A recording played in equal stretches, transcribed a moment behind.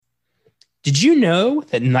Did you know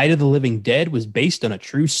that Night of the Living Dead was based on a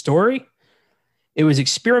true story? It was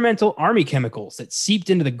experimental army chemicals that seeped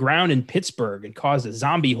into the ground in Pittsburgh and caused a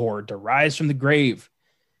zombie horde to rise from the grave.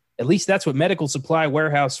 At least that's what medical supply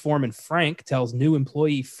warehouse foreman Frank tells new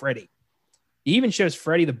employee Freddie. He even shows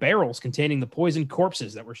Freddie the barrels containing the poisoned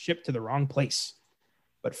corpses that were shipped to the wrong place.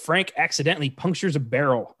 But Frank accidentally punctures a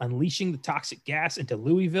barrel, unleashing the toxic gas into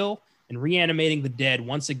Louisville and reanimating the dead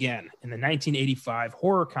once again in the 1985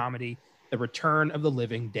 horror comedy The Return of the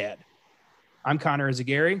Living Dead. I'm Connor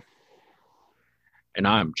Ezagari. And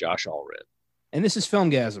I'm Josh Allred. And this is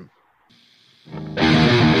FILMGAZM.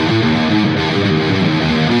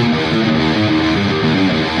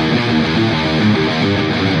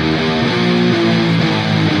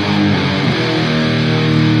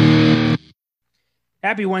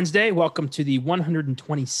 Happy Wednesday. Welcome to the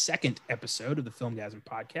 122nd episode of the FILMGAZM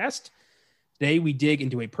podcast. Today, we dig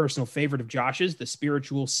into a personal favorite of Josh's, the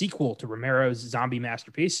spiritual sequel to Romero's zombie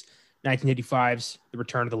masterpiece, 1985's The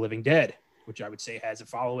Return of the Living Dead, which I would say has a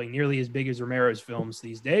following nearly as big as Romero's films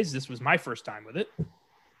these days. This was my first time with it.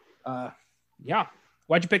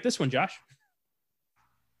 Why'd you pick this one, Josh?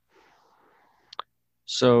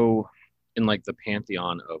 So, in like the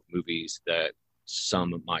pantheon of movies that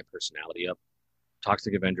sum my personality up,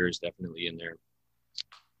 Toxic Avenger is definitely in there.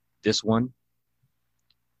 This one,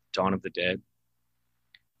 Dawn of the Dead,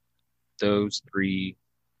 those three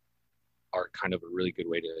are kind of a really good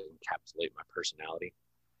way to encapsulate my personality.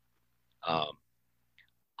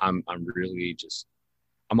 I'm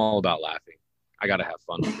all about laughing. I gotta have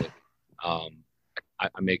fun with it. I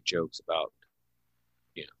make jokes about,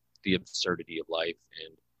 the absurdity of life,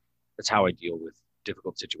 and that's how I deal with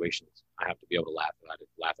difficult situations. I have to be able to laugh at it,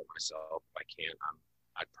 laugh at myself. If I can't,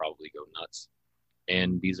 I'd probably go nuts.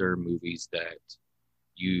 And these are movies that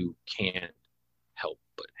you can't help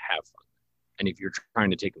but have fun. And if you're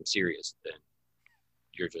trying to take them serious, then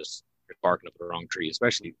you're barking up the wrong tree,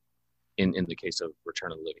 especially in the case of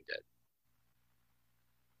Return of the Living Dead.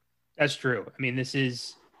 That's true. I mean, this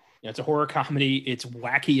is, it's a horror comedy. It's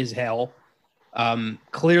wacky as hell.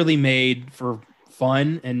 Clearly made for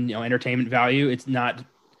fun and entertainment value. It's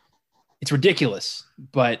ridiculous,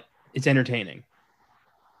 but it's entertaining.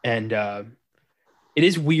 And it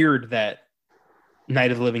is weird that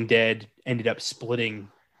Night of the Living Dead ended up splitting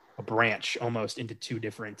a branch almost into two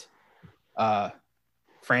different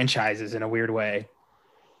franchises in a weird way.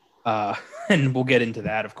 And we'll get into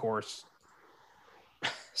that, of course.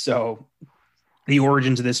 So the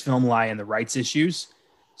origins of this film lie in the rights issues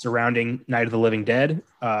surrounding Night of the Living Dead.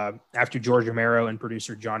 After George Romero and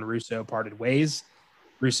producer John Russo parted ways,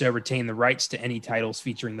 Russo retained the rights to any titles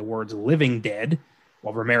featuring the words Living Dead,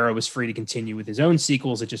 while Romero was free to continue with his own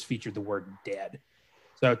sequels that just featured the word dead.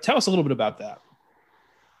 So tell us a little bit about that.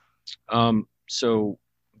 So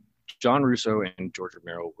John Russo and George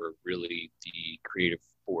Romero were really the creative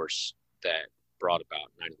force that brought about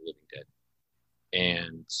Night of the Living Dead.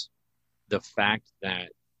 And the fact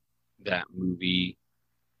that that movie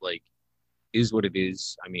is what it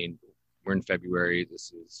is. I mean, we're in February.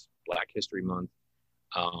 This is Black History Month.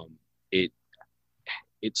 It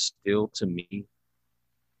still, to me,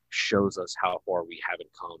 shows us how far we haven't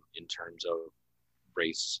come in terms of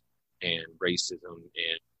race and racism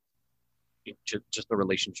and just the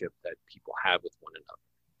relationship that people have with one another.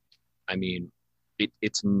 I mean,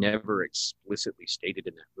 it's never explicitly stated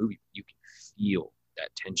in that movie. You can feel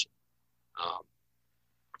that tension.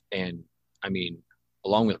 And I mean,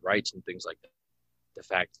 along with rights and things like that, the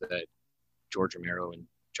fact that George Romero and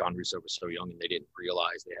John Russo were so young and they didn't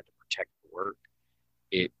realize they had to protect the work,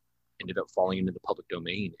 it ended up falling into the public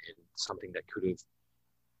domain, and something that could have,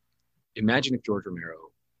 imagine if George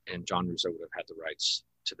Romero and John Russo would have had the rights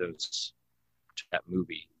to that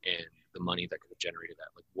movie and the money that could have generated that.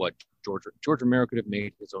 Like what George Romero could have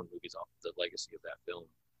made his own movies off of the legacy of that film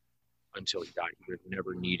until he died. He would have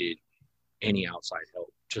never needed any outside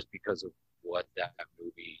help just because of what that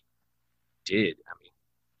movie did. I mean,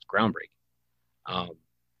 it's groundbreaking.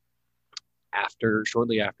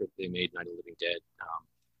 Shortly after they made Night of the Living Dead,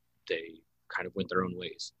 they kind of went their own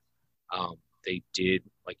ways. They did,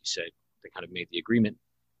 like you said, they kind of made the agreement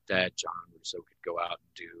that John Russo could go out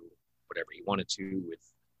and do whatever he wanted to with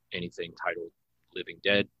anything titled Living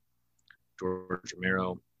Dead. George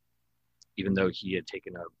Romero, even though he had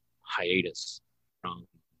taken a hiatus from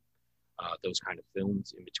those kind of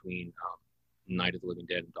films in between Night of the Living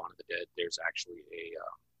Dead and Dawn of the Dead, there's actually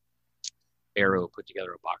Arrow put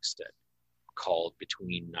together a box set called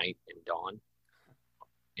Between Night and Dawn,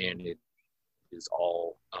 and it is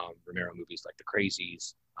all Romero movies like The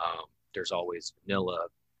Crazies. There's always Vanilla,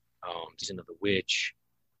 Season of the Witch.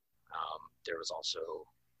 There was also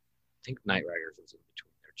think Knight Riders was in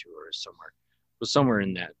between there too, or somewhere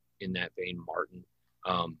in that vein. Martin,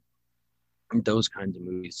 um, those kinds of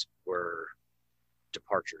movies were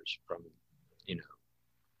departures from, you know,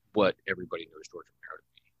 what everybody knows George Romero to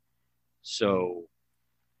be. So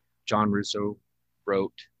John Russo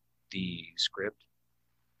wrote the script,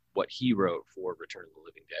 what he wrote for Return of the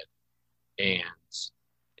Living Dead, and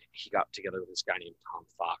he got together with this guy named Tom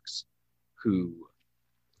Fox, who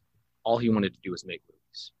all he wanted to do was make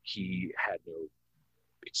movies. He had no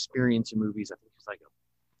experience in movies. I think he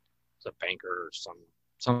was a banker or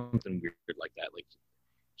something weird like that. Like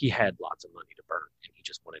he had lots of money to burn, and he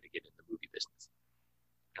just wanted to get in the movie business.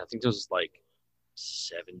 And I think this was like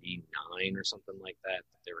 79 or something like that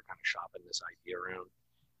they were kind of shopping this idea around,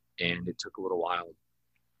 and it took a little while.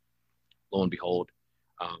 Lo and behold,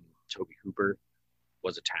 Toby Hooper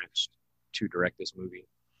was attached to direct this movie.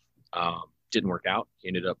 Didn't work out. He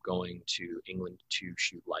ended up going to England to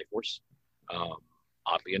shoot Life Force.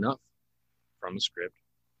 Oddly enough, from a script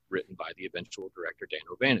written by the eventual director Dan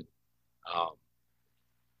O'Bannon.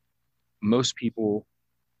 Most people,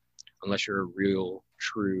 unless you're a real,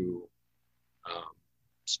 true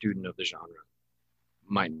student of the genre,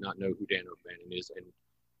 might not know who Dan O'Bannon is and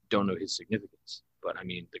don't know his significance. But I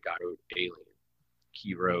mean, the guy wrote Alien.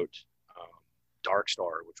 He wrote Dark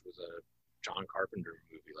Star, which was a John Carpenter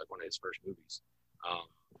movie, like one of his first movies.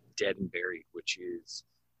 Dead and Buried, which is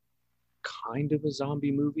kind of a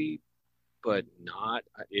zombie movie, but not.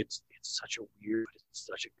 It's such a weird, it's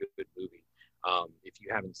such a good movie. If you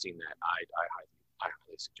haven't seen that, I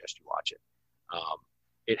highly suggest you watch it.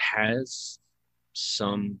 It has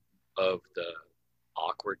some of the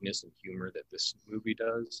awkwardness and humor that this movie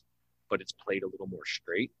does, but it's played a little more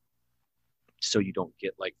straight, so you don't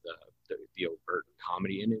get like the overt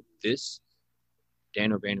comedy in it. This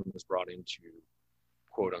Dan O'Bannon was brought in to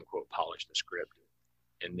quote unquote polish the script,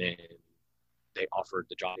 and then they offered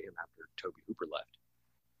the job to him after Toby Hooper left,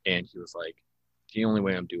 and he was like, the only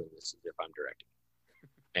way I'm doing this is if I'm directing.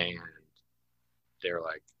 And they're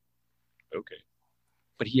like, okay.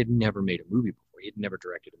 But he had never made a movie before. He had never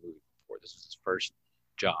directed a movie before. This was his first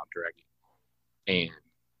job directing. And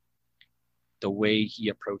the way he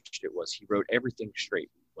approached it was he wrote everything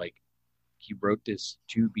straight. Like, he wrote this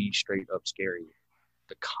to be straight up scary.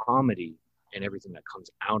 The comedy and everything that comes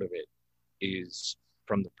out of it is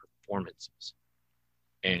from the performances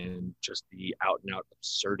and just the out and out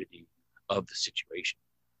absurdity of the situation.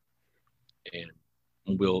 And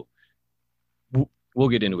we'll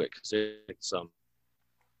get into it because it's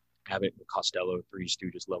Abbott and Costello, Three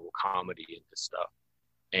Stooges level comedy in this stuff.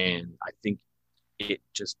 And I think it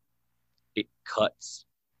cuts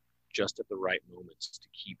just at the right moments to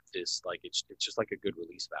keep this, like, it's just like a good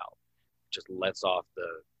release valve. It just lets off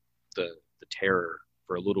the terror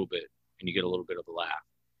for a little bit, and you get a little bit of a laugh,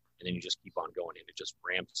 and then you just keep on going, and it just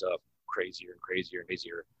ramps up crazier and crazier and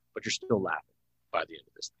crazier, but you're still laughing by the end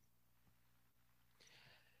of this thing.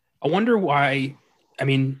 I wonder why. I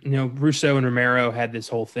mean, Russo and Romero had this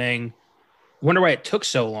whole thing. I wonder why it took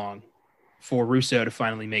so long for Russo to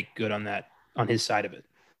finally make good on his side of it.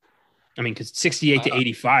 I mean, because 68 to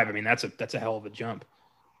 85, I mean, that's a hell of a jump.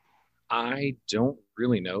 I don't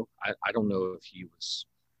really know. I don't know if he was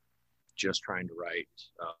just trying to write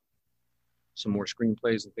some more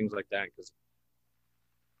screenplays and things like that, because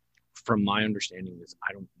from my understanding is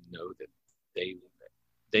I don't know that they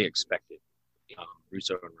expected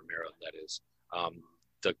Russo and Romero, that is,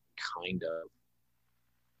 the kind of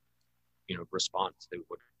response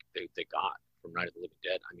they got from Night of the Living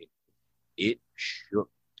Dead. I mean, it shook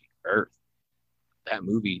the earth. That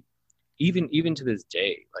movie, even to this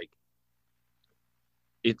day, like,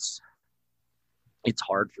 it's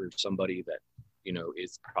hard for somebody that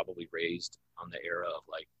is probably raised on the era of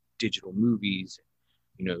like digital movies,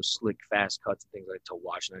 slick fast cuts and things like, to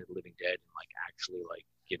watch Night of the Living Dead and like actually like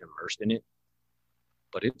get immersed in it.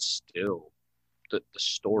 But it's still the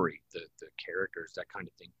story, the characters, that kind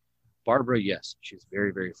of thing. Barbara, yes, she's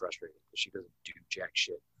very, very frustrated because she doesn't do jack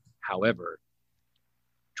shit. However,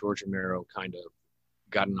 George Romero kind of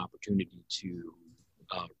got an opportunity to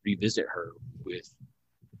revisit her with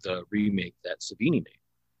the remake that Savini made,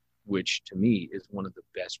 which to me is one of the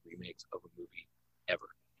best remakes of a movie ever,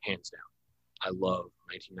 hands down. I love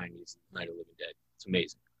 1990s Night of the Living Dead. It's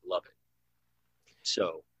amazing. I love it.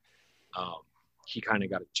 So he kind of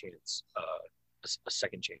got a chance, a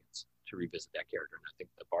second chance to revisit that character. And I think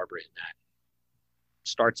the Barbara in that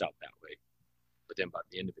starts out that way, but then by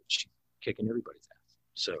the end of it, she's kicking everybody's ass.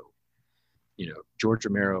 So, George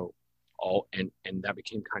Romero, and that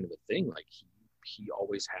became kind of a thing. Like he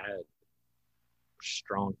always had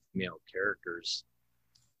strong female characters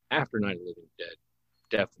after Night of the Living Dead,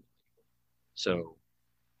 definitely. So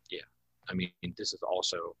yeah, I mean, this is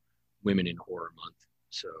also Women in Horror Month,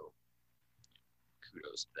 so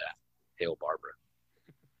kudos to that. Hail Barbara.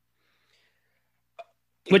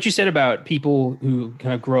 What you said about people who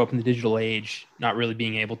kind of grow up in the digital age not really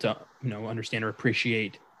being able to, understand or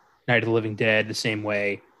appreciate Night of the Living Dead the same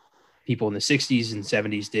way people in the 60s and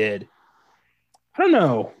 70s did. I don't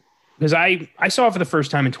know, because I saw it for the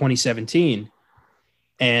first time in 2017,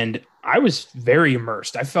 and I was very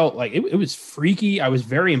immersed. I felt like it was freaky. I was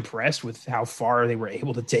very impressed with how far they were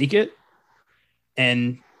able to take it.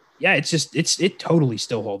 And yeah, it totally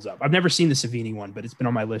still holds up. I've never seen the Savini one, but it's been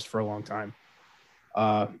on my list for a long time.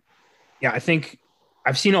 Uh, yeah, I think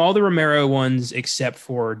I've seen all the Romero ones except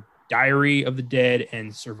for Diary of the Dead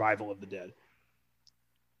and Survival of the Dead.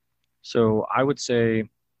 So I would say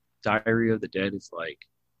Diary of the Dead is like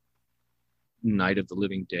Night of the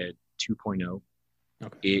Living Dead 2.0.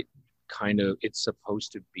 Okay. It's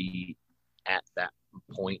supposed to be at that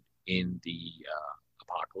point in the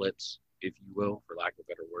apocalypse, if you will, for lack of a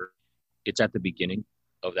better word. It's at the beginning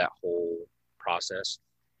of that whole process.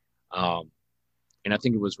 And I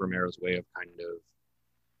think it was Romero's way of kind of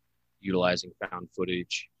utilizing found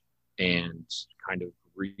footage and kind of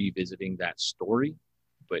revisiting that story,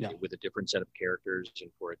 but with a different set of characters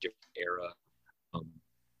and for a different era.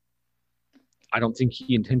 I don't think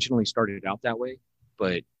he intentionally started it out that way,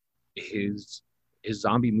 but his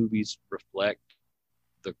zombie movies reflect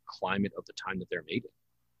the climate of the time that they're made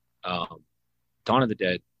in. Dawn of the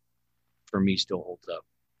Dead, for me, still holds up.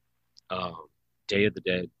 Day of the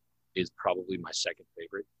Dead is probably my second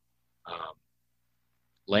favorite.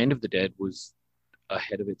 Land of the Dead was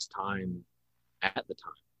ahead of its time at the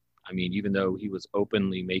time. I mean, even though he was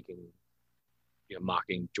openly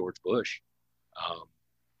mocking George Bush,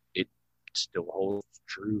 it still holds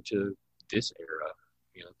true to this era,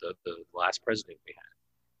 the last president we had.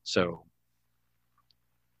 So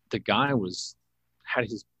the guy had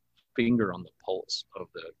his finger on the pulse of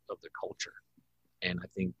the culture. And I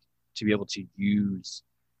think to be able to use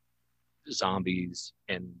zombies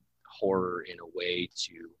and horror in a way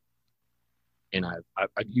to, and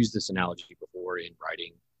I've used this analogy before in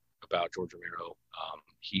writing about George Romero.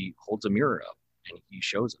 He holds a mirror up and he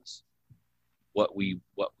shows us what we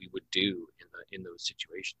would do in those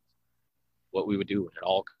situations, what we would do when it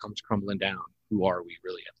all comes crumbling down. Who are we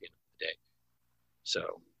really at the end of the day?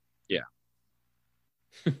 So, yeah.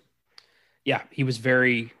 Yeah, he was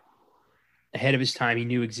very ahead of his time. He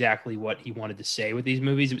knew exactly what he wanted to say with these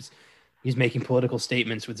movies. He's making political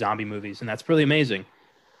statements with zombie movies, and that's really amazing.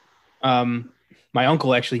 My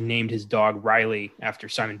uncle actually named his dog Riley after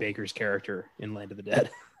Simon Baker's character in Land of the Dead.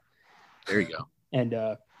 There you go. And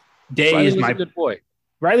Day Riley is was a good boy.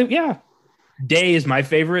 Riley. Yeah, Day is my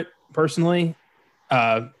favorite personally.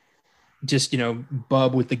 Just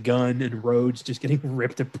Bub with the gun and Rhodes just getting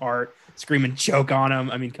ripped apart, screaming choke on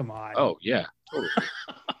him. I mean, come on. Oh yeah, totally.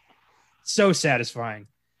 So satisfying.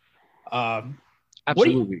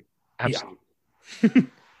 Absolutely. Yeah.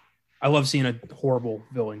 I love seeing a horrible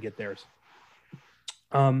villain get theirs.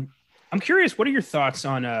 I'm curious, what are your thoughts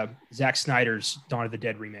on Zack Snyder's Dawn of the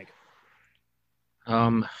Dead remake?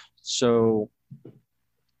 So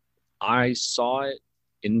I saw it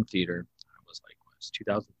in theater. I was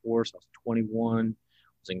 2004, so I was 21. I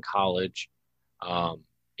was in college,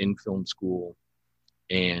 in film school,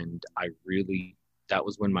 and that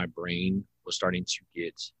was when my brain was starting to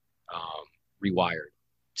get rewired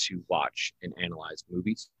to watch and analyze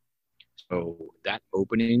movies. So that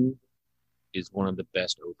opening is one of the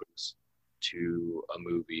best openings to a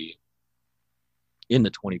movie in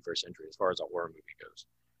the 21st century as far as a horror movie goes.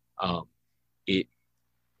 It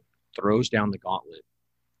throws down the gauntlet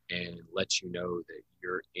and lets you know that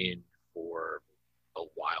you're in for a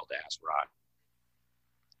wild ass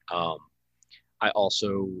ride. I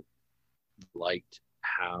also liked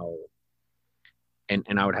how,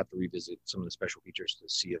 and I would have to revisit some of the special features to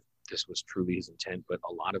see if this was truly his intent, but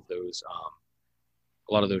a lot of those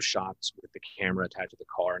shots with the camera attached to the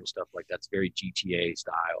car and stuff like that's very GTA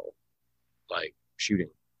style, like shooting.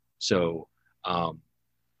 So, I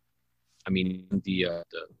mean, the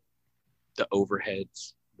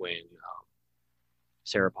overheads when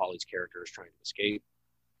Sarah Polly's character is trying to escape,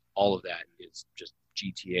 all of that is just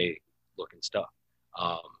GTA looking stuff.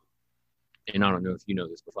 And I don't know if you know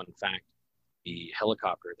this, but fun fact, the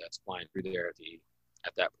helicopter that's flying through there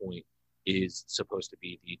at that point is supposed to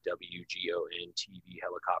be the WGON TV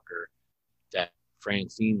helicopter that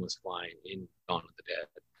Francine was flying in Dawn of the Dead.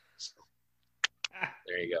 So,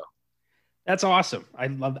 there you go. That's awesome.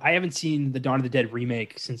 I haven't seen the Dawn of the Dead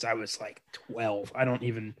remake since I was 12.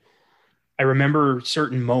 I I remember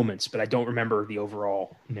certain moments, but I don't remember the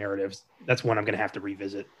overall narratives. That's one I'm going to have to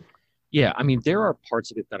revisit. Yeah, I mean, there are parts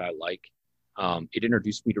of it that I like. It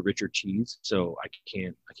introduced me to Richard Cheese, so I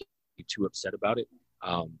can't be too upset about it.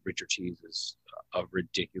 Richard Cheese is a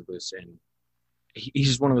ridiculous, and he's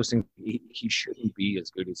just one of those things. He shouldn't be as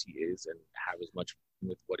good as he is and have as much fun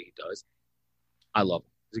with what he does. I love him.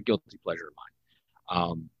 It's a guilty pleasure of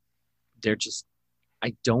mine. They're just,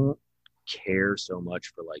 I don't care so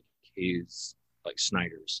much for like his, like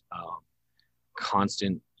Snyder's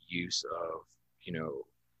constant use of, you know,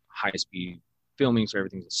 high speed filming, so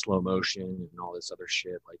everything's in slow motion and all this other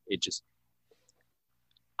shit. Like it just,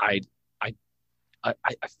 I I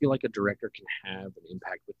I feel like a director can have an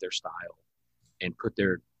impact with their style and put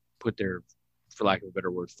their, for lack of a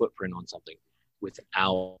better word, footprint on something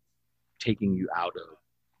without taking you out of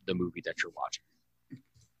the movie that you're watching.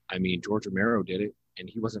 I mean, George Romero did it, and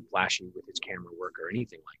he wasn't flashy with his camera work or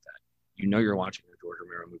anything like that. You know, you're watching a George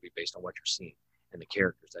Romero movie based on what you're seeing and the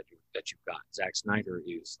characters that you've got. Zack Snyder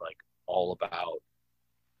is like all about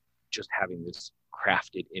just having this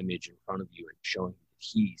crafted image in front of you and showing that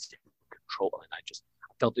he's in control. And I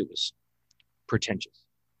felt it was pretentious.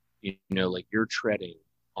 You know, like you're treading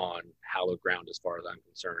on hallowed ground as far as I'm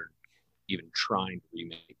concerned, even trying to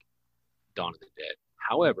remake Dawn of the Dead.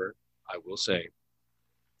 However, I will say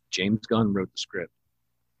James Gunn wrote the script,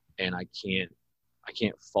 and I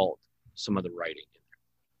can't fault some of the writing in there.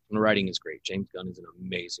 And the writing is great. James Gunn is an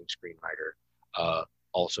amazing screenwriter.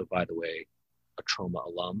 Also, by the way, a Trauma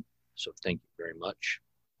alum, so thank you very much.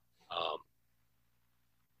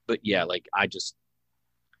 But yeah, like I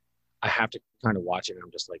have to kind of watch it, and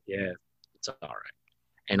I'm just like, yeah, it's all right.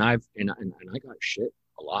 And I got shit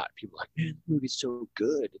a lot. People are like, man, the movie's so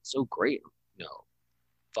good, it's so great. No,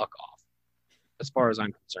 fuck off. As far as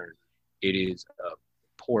I'm concerned, it is a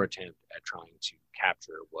poor attempt at trying to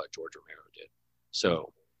capture what George Romero did.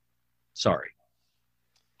 So, sorry.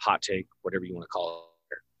 Hot take, whatever you want to call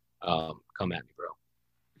it. Come at me, bro.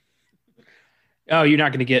 Oh, you're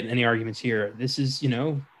not going to get any arguments here. This is,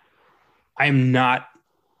 I am not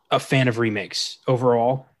a fan of remakes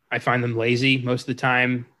overall. I find them lazy most of the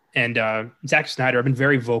time. And Zack Snyder, I've been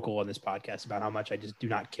very vocal on this podcast about how much I just do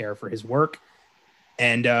not care for his work.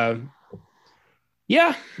 And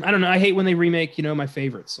yeah, I don't know. I hate when they remake, my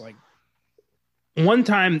favorites. Like there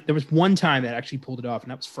was one time that actually pulled it off,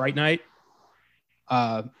 and that was Fright Night.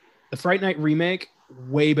 The Fright Night remake,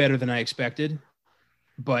 way better than I expected.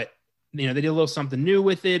 But, they did a little something new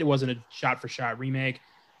with it. It wasn't a shot-for-shot remake.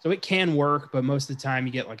 So it can work, but most of the time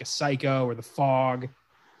you get like a Psycho or The Fog,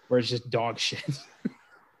 where it's just dog shit.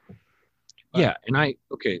 Yeah, and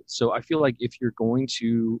so I feel like if you're going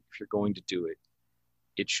to do it,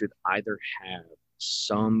 it should either have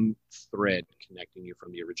some thread connecting you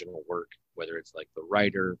from the original work, whether it's like the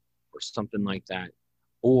writer or something like that,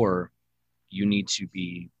 or you need to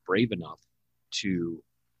be brave enough to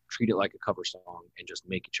treat it like a cover song and just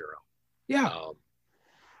make it your own. Yeah.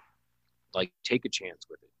 Like take a chance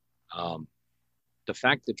with it. The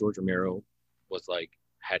fact that George Romero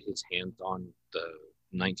had his hands on the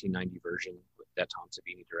 1990 version that Tom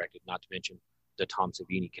Savini directed, not to mention the Tom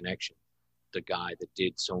Savini connection, the guy that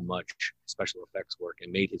did so much special effects work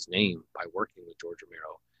and made his name by working with George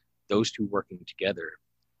Romero, those two working together,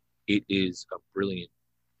 it's a brilliant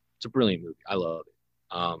movie. I love it.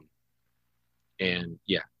 And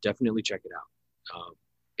yeah, definitely check it out.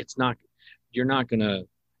 You're not gonna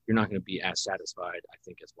be as satisfied, I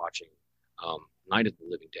think, as watching Night of the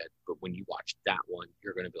Living Dead. But when you watch that one,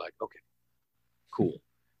 you're gonna be like, okay, cool.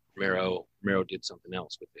 Romero did something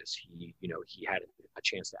else with this. He had a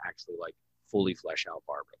chance to actually like fully flesh out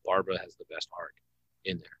Barbara. Barbara has the best arc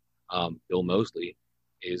in there. Bill Moseley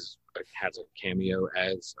has a cameo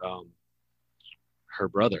as her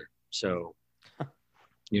brother. So,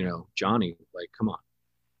 Johnny, like, come on,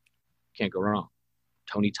 can't go wrong.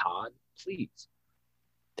 Tony Todd, please.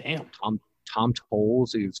 Damn. Tom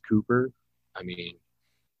Tolles is Cooper. I mean,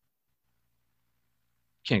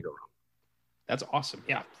 can't go wrong. That's awesome.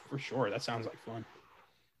 Yeah, for sure. That sounds like fun.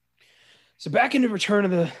 So back into Return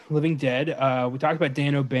of the Living Dead, we talked about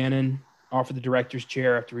Dan O'Bannon offered the director's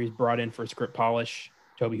chair after he was brought in for a script polish.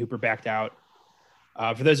 Toby Hooper backed out.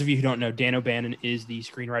 For those of you who don't know, Dan O'Bannon is the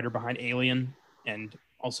screenwriter behind Alien and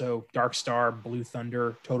also Dark Star, Blue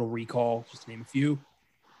Thunder, Total Recall, just to name a few.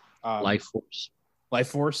 Life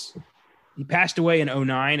Force. He passed away in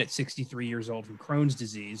 2009 at 63 years old from Crohn's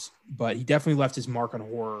disease, but he definitely left his mark on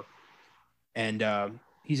horror. And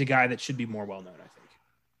he's a guy that should be more well known, I think.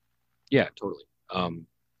 Yeah, totally.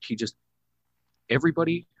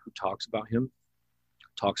 Everybody who talks about him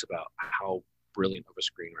talks about how brilliant of a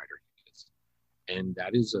screenwriter he is. and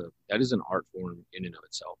that is an art form in and of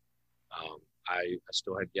itself. I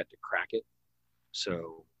still have yet to crack it,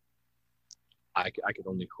 so I could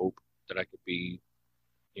only hope that I could be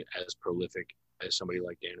as prolific as somebody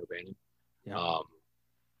like Dan O'Bannon. Yeah.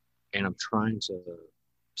 And I'm trying to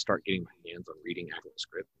start getting my hands on reading actual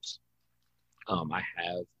scripts. I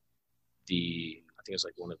have I think it's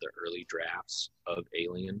like one of the early drafts of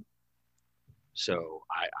Alien. So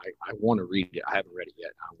I want to read it. I haven't read it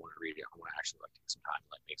yet. I want to read it. I want to actually like take some time to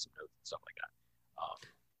like make some notes and stuff like that.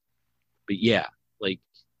 But yeah, like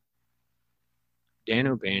Dan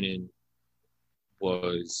O'Bannon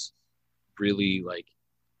was really like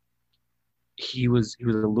he was a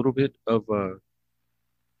little bit of a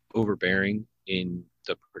overbearing in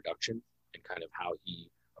the production and kind of how he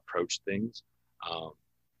approached things.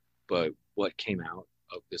 But what came out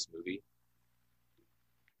of this movie,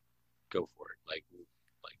 go for it. Like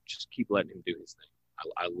just keep letting him do his thing.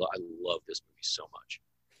 I love this movie so much.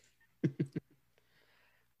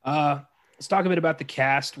 Let's talk a bit about the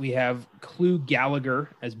cast. We have Clu Gallagher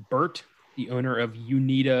as Bert, the owner of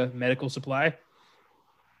Unita Medical Supply.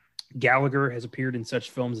 Gallagher has appeared in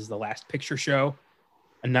such films as The Last Picture Show,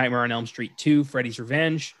 A Nightmare on Elm Street 2, Freddy's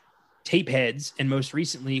Revenge, Tapeheads, and most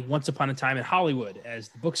recently, Once Upon a Time in Hollywood as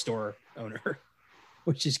the bookstore owner,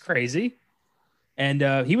 which is crazy. And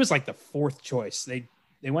he was like the fourth choice. They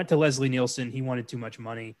went to Leslie Nielsen. He wanted too much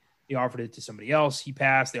money. He offered it to somebody else. He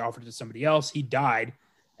passed. They offered it to somebody else. He died.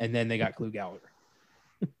 And then they got Clu Gallagher.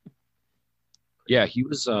 Yeah, he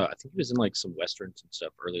was. I think he was in like some westerns and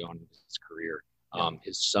stuff early on in his career.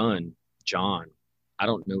 His son John. I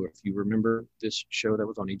don't know if you remember this show that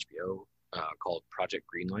was on HBO called Project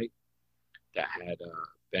Greenlight that had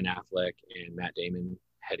Ben Affleck and Matt Damon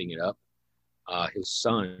heading it up. His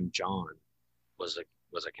son John was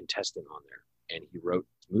a contestant on there, and he wrote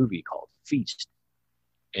this movie called Feast,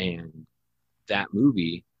 and that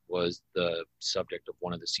movie was the subject of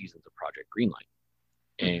one of the seasons of Project Greenlight.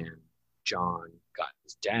 And John got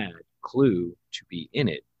his dad, Clu, to be in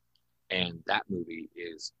it. And that movie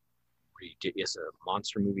is a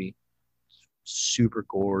monster movie, super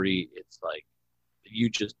gory. It's like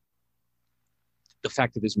the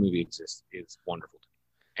fact that this movie exists is wonderful to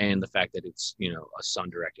me. And the fact that it's, a son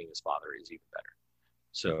directing his father is even better.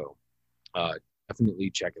 So definitely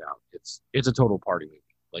check it out. It's a total party movie.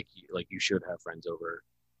 Like you should have friends over,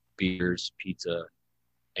 beers, pizza,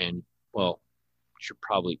 and you should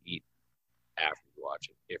probably eat after you watch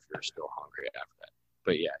it if you're still hungry after that.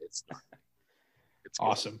 But yeah, it's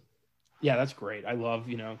awesome. Good. Yeah, that's great. I love,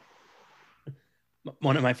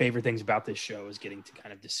 one of my favorite things about this show is getting to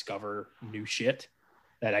kind of discover new shit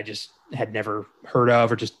that I just had never heard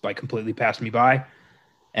of or just like completely passed me by.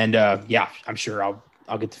 And yeah, I'm sure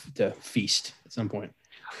I'll get to feast at some point.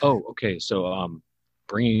 Oh, okay. So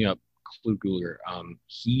bringing up Clu Gallagher,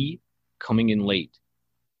 he coming in late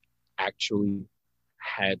actually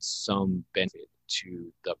had some benefit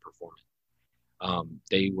to the performance.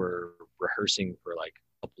 They were rehearsing for like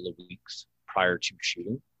a couple of weeks prior to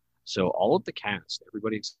shooting. So all of the cast,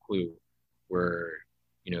 everybody except Clu, were,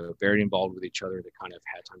 very involved with each other. They kind of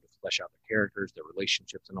had time to flesh out the characters, their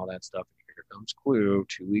relationships and all that stuff. And here comes Clu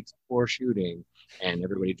 2 weeks before shooting. And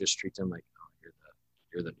everybody just treats him like, oh,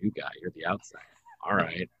 you're the new guy. You're the outsider. All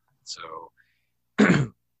right. So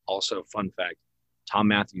also fun fact, Tom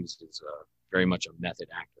Matthews is very much a method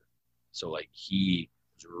actor. So like he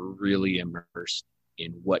was really immersed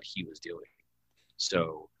in what he was doing.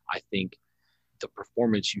 So I think the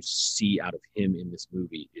performance you see out of him in this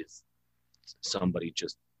movie is somebody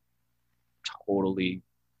just totally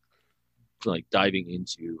like diving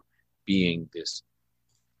into being this,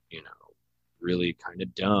 really kind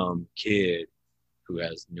of dumb kid who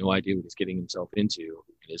has no idea what he's getting himself into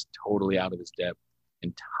and is totally out of his depth the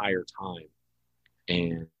entire time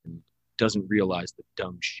and doesn't realize the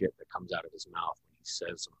dumb shit that comes out of his mouth when he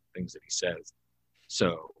says some things that he says.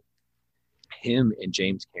 So him and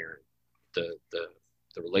James Karen, the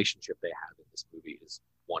relationship they have in this movie is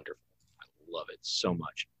wonderful. I love it so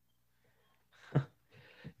much.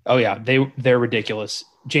 Oh yeah, they're ridiculous.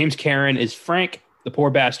 James Karen is Frank, the poor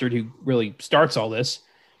bastard who really starts all this.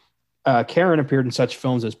 Karen appeared in such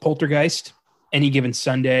films as Poltergeist, Any Given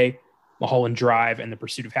Sunday, Mulholland Drive, and The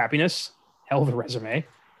Pursuit of Happiness. Hell of a resume.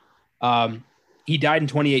 He died in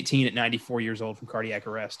 2018 at 94 years old from cardiac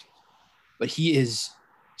arrest. But he is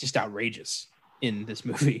just outrageous in this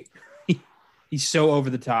movie. He's so over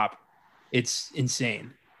the top. It's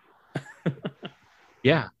insane.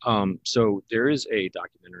 Yeah. So there is a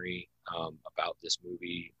documentary about this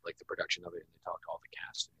movie, like the production of it, and they talk to all the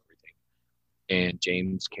cast and everything. And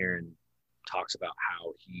James Karen talks about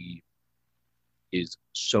how he is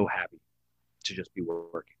so happy to just be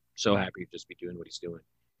working, so happy to just be doing what he's doing.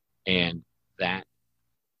 And that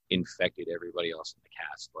infected everybody else in the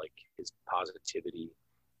cast, like his positivity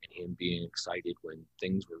and him being excited when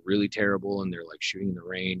things were really terrible and they're like shooting in the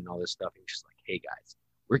rain and all this stuff. And he's just like, hey guys,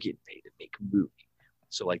 we're getting paid to make a movie.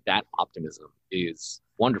 So like that optimism is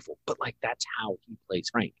wonderful. But like that's how he plays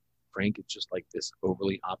Frank. Frank is just like this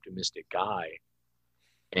overly optimistic guy.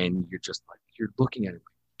 And you're just like, you're looking at him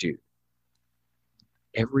like, dude,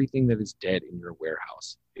 everything that is dead in your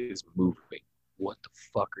warehouse is moving. What the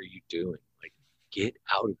fuck are you doing? Like, get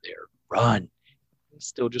out of there, run. He's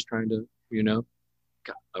still just trying to,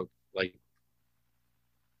 like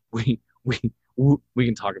we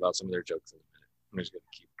can talk about some of their jokes in a minute. I'm just gonna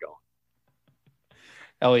keep going.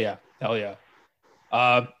 Hell yeah.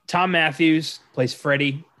 Tom Matthews plays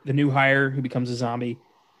Freddy, the new hire who becomes a zombie.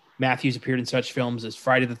 Matthews appeared in such films as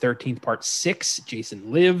Friday the 13th Part 6,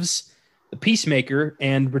 Jason Lives, The Peacemaker,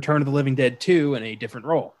 and Return of the Living Dead 2 in a different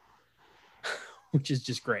role, which is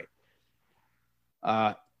just great.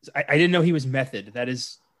 I didn't know he was method. That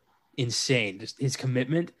is insane. Just his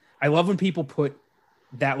commitment. I love when people put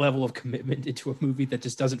that level of commitment into a movie that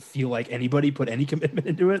just doesn't feel like anybody put any commitment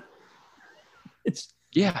into it. It's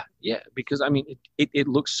yeah, because I mean, it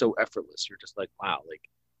looks so effortless. You're just like, wow, like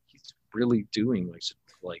he's really doing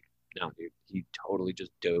like no, dude, he totally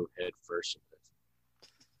just dove head first into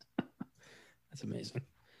this. That's amazing.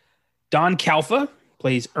 Don Calfa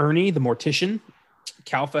plays Ernie, the mortician.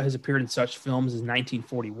 Calfa has appeared in such films as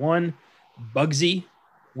 1941, Bugsy,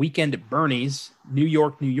 Weekend at Bernie's, New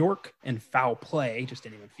York, New York, and Foul Play, just to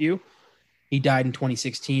name a few. He died in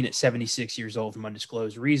 2016 at 76 years old from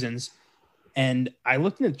undisclosed reasons. And I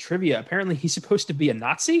looked into the trivia. Apparently, he's supposed to be a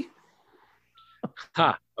Nazi.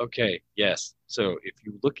 Ha. Okay. Yes. So if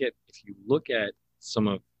you look at some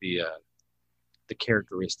of the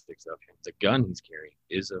characteristics of him, the gun he's carrying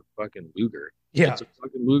is a fucking Luger. Yeah, it's a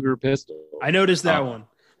fucking Luger pistol. I noticed that one.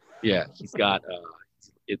 Yeah, he's got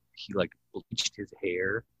he like bleached his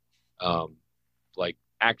hair, like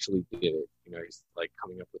actually did it. He's like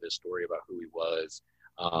coming up with a story about who he was.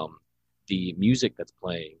 The music that's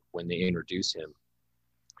playing when they introduce him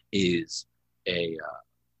is a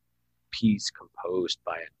piece composed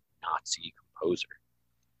by a Nazi composer.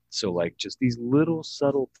 So like just these little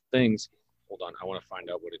subtle things. Hold on, I want to find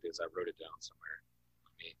out what it is. I wrote it down somewhere.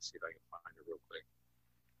 Let me see if I can find it real quick.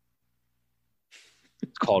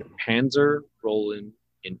 It's called Panzer Roland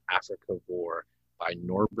in Africa War by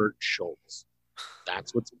Norbert Schultz.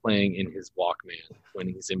 That's what's playing in his Walkman when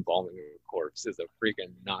he's embalming a corpse, is a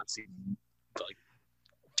freaking Nazi like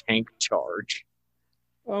tank charge.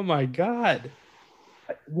 Oh my God.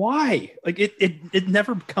 Why? Like it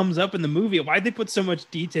never comes up in the movie. Why'd they put so much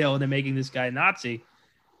detail into making this guy Nazi?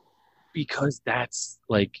 Because that's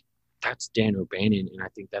Dan O'Bannon, and I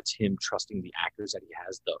think that's him trusting the actors that he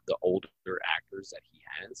has, the older actors that he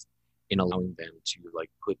has, in allowing them to like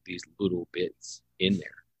put these little bits in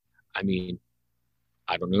there. I mean,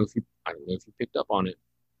 I don't know if you picked up on it.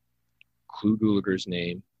 Clu Gulager's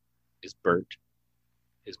name is Bert.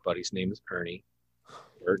 His buddy's name is Ernie.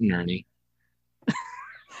 Bert and Ernie.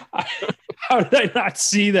 How did I not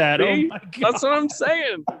see that? See? Oh my God. That's what I'm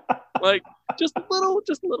saying. Like just little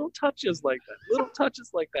touches like that. Little touches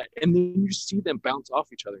like that. And then you see them bounce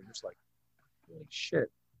off each other and you're just like, holy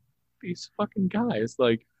shit. These fucking guys,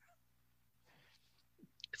 like,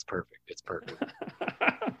 it's perfect. It's perfect.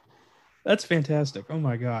 That's fantastic. Oh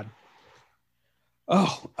my God.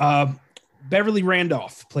 Beverly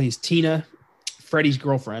Randolph plays Tina, Freddie's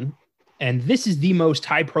girlfriend. And this is the most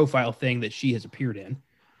high profile thing that she has appeared in.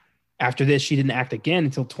 After this, she didn't act again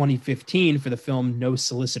until 2015 for the film No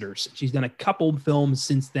Solicitors. She's done a couple films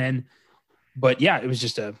since then, but yeah, it was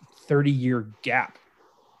just a 30-year gap.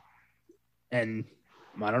 And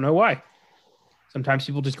I don't know why. Sometimes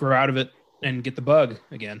people just grow out of it and get the bug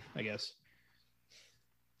again, I guess.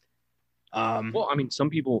 Well, I mean, some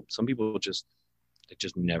people just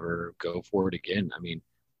never go for it again. I mean,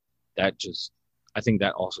 I think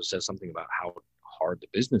that also says something about how hard the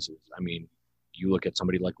business is. I mean, you look at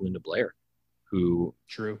somebody like Linda Blair, who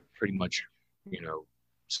pretty much,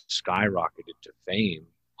 skyrocketed to fame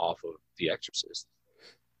off of The Exorcist.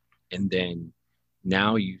 And then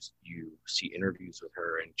now you see interviews with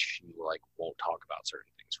her and she like won't talk about certain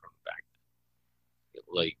things from back then.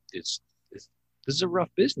 Like this is a rough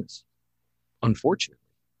business, unfortunately.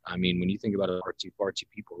 I mean, when you think about artsy-fartsy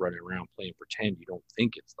people running around playing pretend, you don't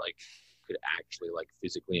think it's like could actually like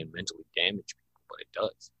physically and mentally damage people, but it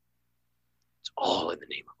does. It's all in the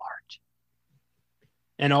name of art.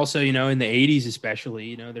 And also, in the 80s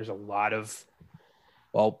especially, there's a lot of,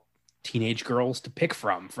 teenage girls to pick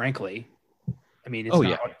from, frankly. I mean, it's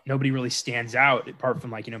nobody really stands out apart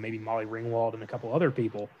from like, maybe Molly Ringwald and a couple other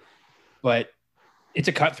people, but it's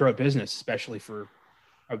a cutthroat business, especially for,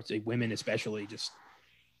 I would say, women, especially. Just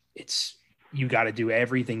you got to do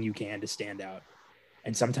everything you can to stand out.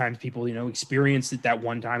 And sometimes people, experience it that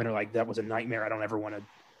one time and are like, that was a nightmare. I don't ever want to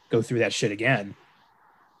go through that shit again.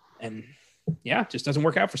 And yeah, it just doesn't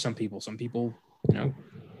work out for some people. Some people,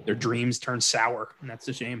 their dreams turn sour, and that's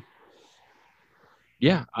a shame.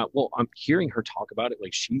 Yeah. Well, I'm hearing her talk about it.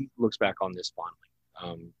 Like, she looks back on this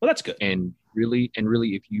fondly. Well, that's good. And really,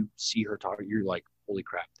 if you see her talk, you're like, holy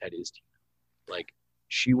crap, that is Tina. Like,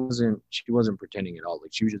 she wasn't pretending at all.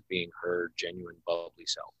 Like, she was just being her genuine, bubbly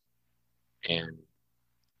self. And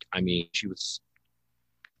I mean, she was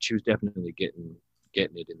definitely getting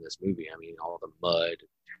it in this movie. I mean, all the mud,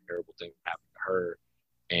 terrible things happened to her,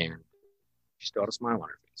 and she still had a smile on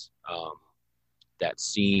her face. That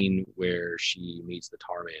scene where she meets the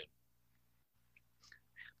tar man.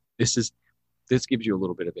 This gives you a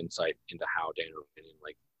little bit of insight into how Dan O'Bannon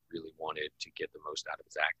really wanted to get the most out of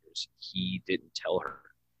his actors. He didn't tell her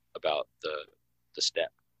about the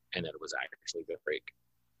step and that it was actually the break.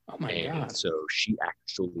 Oh my God. So she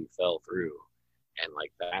actually fell through, and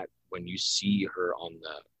like that, when you see her on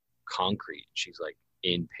the concrete, she's like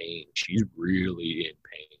in pain. She's really in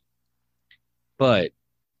pain, but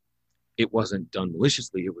it wasn't done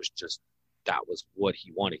maliciously. It was just, that was what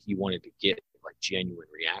he wanted. He wanted to get like genuine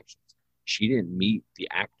reactions. She didn't meet the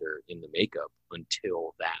actor in the makeup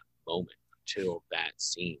until that moment, until that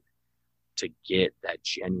scene, to get that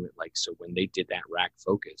genuine, like, so when they did that rack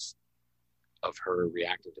focus of her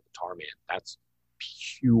reacting to the tar man, that's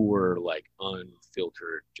pure, like,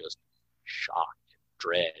 unfiltered, just shock and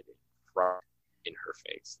dread and fright in her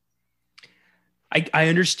face. I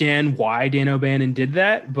understand why Dan O'Bannon did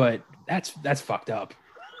that, but that's fucked up.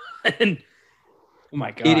 And oh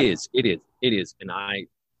my God. It is. And I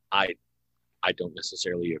don't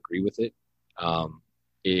necessarily agree with it.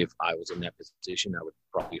 If I was in that position, I would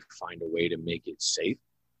probably find a way to make it safe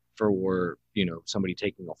for, somebody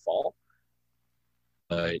taking a fall.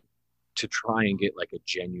 But to try and get like a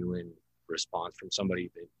genuine response from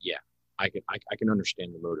somebody, that, yeah, I can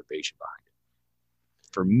understand the motivation behind it.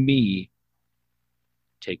 For me,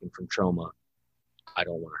 taken from trauma, I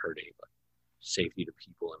don't want to hurt anybody. Safety to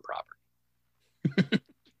people and property.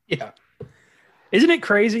 Yeah. Isn't it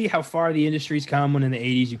crazy how far the industry's come when in the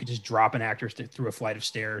 80s you could just drop an actor through a flight of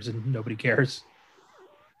stairs and nobody cares?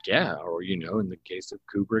 Yeah, or, in the case of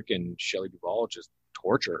Kubrick and Shelley Duvall, just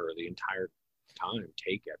torture her the entire time,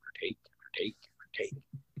 take after take after take after take.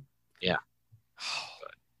 Yeah.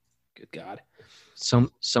 But good God.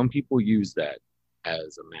 Some people use that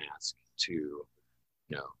as a mask to,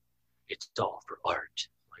 it's all for art.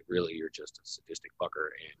 Like, really, you're just a sadistic fucker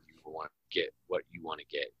and you want to get what you want to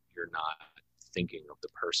get. You're not thinking of the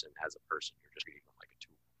person as a person. You're just treating them like a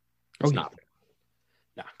tool. It's not fair.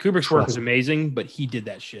 No, Kubrick's work was amazing, but he did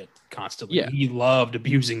that shit constantly. Yeah. He loved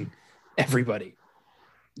abusing everybody.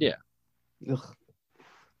 Yeah.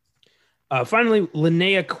 Finally,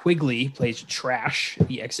 Linnea Quigley plays Trash,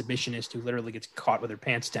 the exhibitionist who literally gets caught with her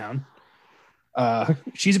pants down.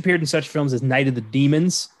 She's appeared in such films as Night of the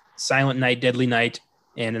Demons, Silent Night, Deadly Night,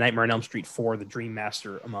 and A Nightmare on Elm Street 4, The Dream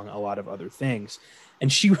Master, among a lot of other things.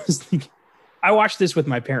 And she was I watched this with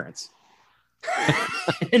my parents.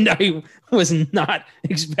 And I was not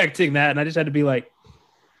expecting that. And I just had to be like,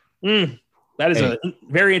 that is a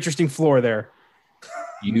very interesting floor there.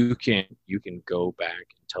 You can go back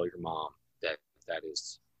and tell your mom that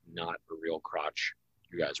is not a real crotch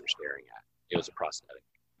you guys were staring at. It was a prosthetic.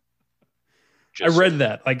 I read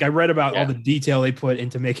that. Like, I read about all the detail they put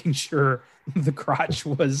into making sure the crotch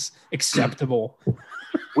was acceptable.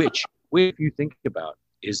 Which, if you think about,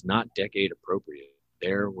 is not decade appropriate.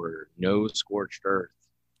 There were no scorched earth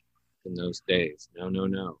in those days.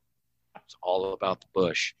 No. It's all about the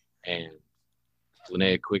bush. And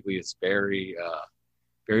Linnea Quigley is very,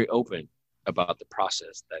 very open about the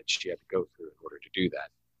process that she had to go through in order to do that.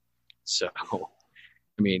 So,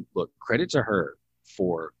 I mean, look, credit to her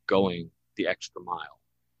for going the extra mile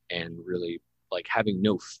and really like having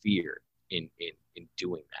no fear in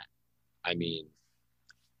doing that. I mean,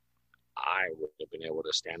 I would have been able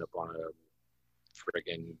to stand up on a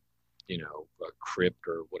friggin', a crypt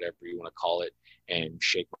or whatever you want to call it and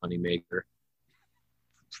shake Moneymaker.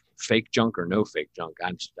 Fake junk or no fake junk, I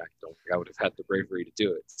don't think I would have had the bravery to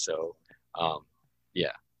do it. So,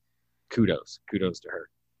 yeah, kudos to her.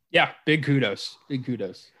 Yeah, big kudos.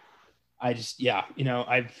 I just,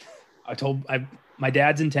 my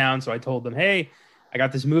dad's in town, so I told them, hey, I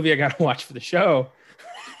got this movie I got to watch for the show.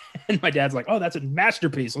 And my dad's like, oh, that's a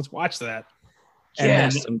masterpiece. Let's watch that.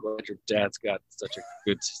 And then I'm glad your dad's got such a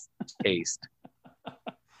good taste.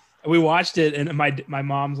 we watched it, and my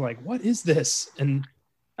mom's like, "What is this?" And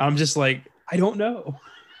I'm just like, "I don't know."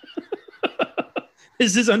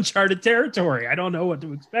 This is uncharted territory. I don't know what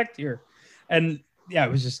to expect here. And yeah,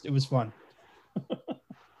 it was fun.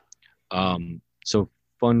 So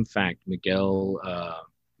fun fact, Miguel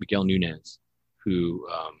Nunez, who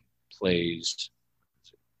plays,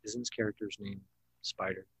 isn't his character's name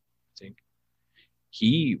Spider, I think.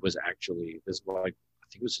 He was actually, this was like, I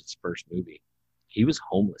think it was his first movie. He was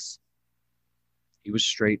homeless. He was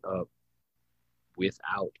straight up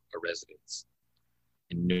without a residence,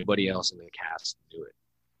 and nobody else in the cast knew it.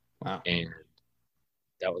 Wow. And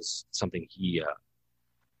that was something he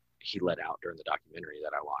let out during the documentary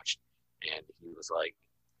that I watched. And he was like,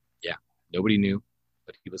 yeah, nobody knew,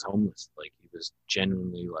 but he was homeless. Like, he was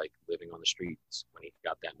genuinely like living on the streets when he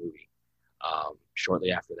got that movie.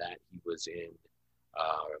 Shortly after that, he was in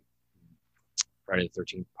Friday the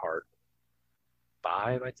 13th part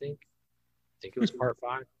 5, I think. I think it was part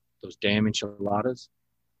 5. Those damn enchiladas.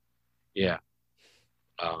 Yeah.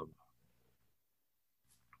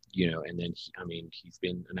 And then he's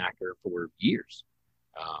been an actor for years.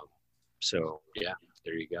 So yeah,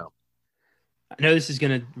 there you go. I know this is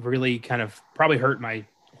going to really kind of probably hurt my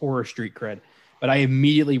horror street cred, but I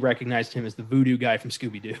immediately recognized him as the voodoo guy from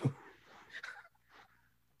Scooby-Doo.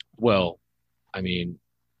 Well,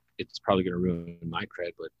 it's probably going to ruin my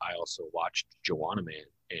cred, but I also watched Joanna Man,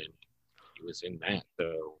 and he was in that,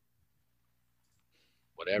 so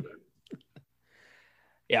whatever.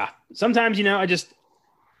 Yeah. Sometimes,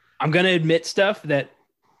 I'm going to admit stuff that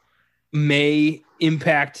may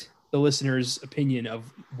impact the listener's opinion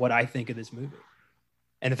of what I think of this movie.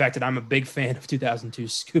 And the fact that I'm a big fan of 2002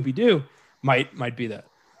 Scooby-Doo might be that.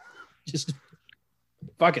 Just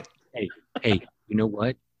fuck it. Hey, you know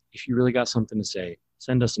what? If you really got something to say,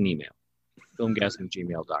 send us an email.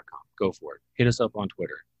 FILMGAZM@gmail.com. Go for it. Hit us up on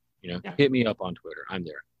Twitter. Hit me up on Twitter. I'm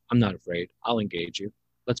there. I'm not afraid. I'll engage you.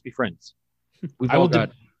 Let's be friends. I'll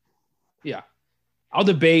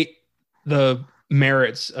debate the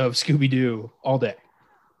merits of Scooby-Doo all day.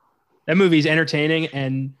 That movie is entertaining,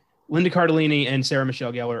 and Linda Cardellini and Sarah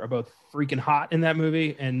Michelle Gellar are both freaking hot in that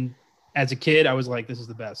movie. And as a kid, I was like, this is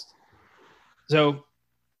the best. So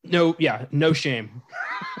no shame.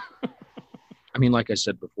 Like I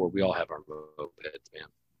said before, we all have our mopeds, man.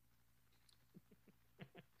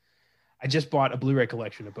 I just bought a Blu-ray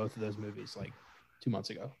collection of both of those movies like 2 months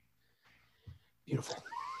ago. Beautiful.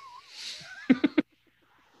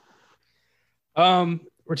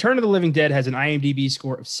 Return of the Living Dead has an IMDb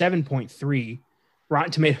score of 7.3,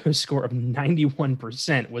 Rotten Tomatoes score of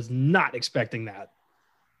 91%. Was not expecting that.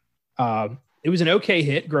 It was an okay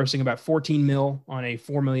hit, grossing about 14 mil on a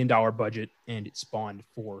 $4 million budget, and it spawned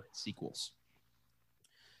 4 sequels.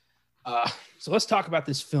 So let's talk about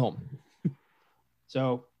this film.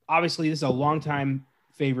 So obviously, this is a longtime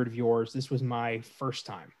favorite of yours. This was my first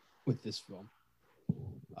time with this film.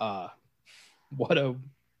 What a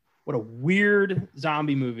weird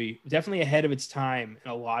zombie movie. Definitely ahead of its time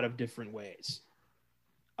in a lot of different ways.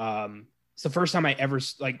 It's the first time I ever,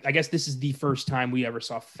 I guess this is the first time we ever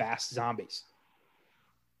saw fast zombies.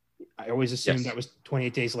 I always assumed that was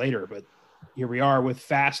 28 Days Later, but here we are with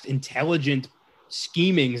fast, intelligent,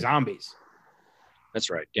 scheming zombies. That's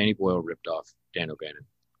right. Danny Boyle ripped off Dan O'Bannon.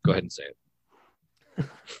 Go ahead and say it.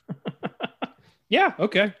 Yeah,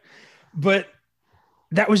 okay. But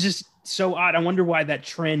that was just so odd. I wonder why that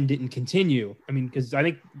trend didn't continue. Because I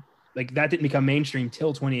think that didn't become mainstream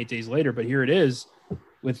till 28 Days Later, but here it is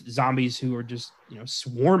with zombies who are just,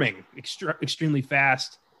 swarming extremely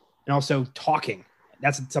fast and also talking.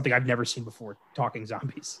 That's something I've never seen before, talking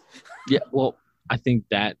zombies. Yeah, well, I think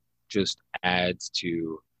that just adds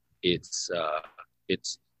to its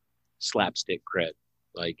slapstick cred.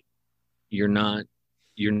 Like, you're not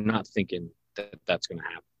thinking that that's going to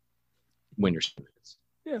happen when you're seeing this.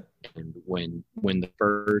 Yeah. And when the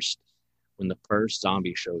first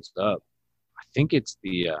zombie shows up, I think it's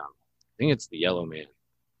the yellow man,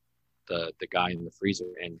 the guy in the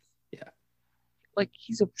freezer, and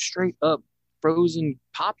he's a straight up frozen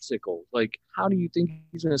popsicle. Like, how do you think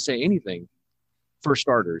he's going to say anything for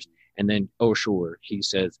starters? And then, oh sure, he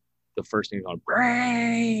says the first thing on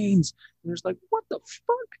brains, and there's like, what the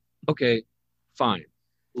fuck? Okay, fine,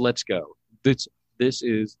 let's go. This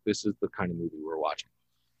is the kind of movie we're watching.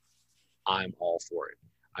 I'm all for it.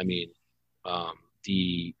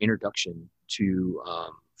 The introduction to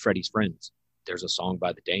Freddie's Friends, there's a song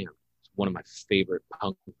by The Damned. It's one of my favorite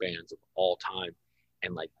punk bands of all time.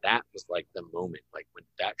 And that was the moment, when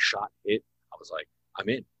that shot hit, I was like, I'm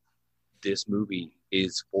in. This movie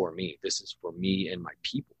is for me. This is for me and my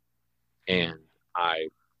people. And I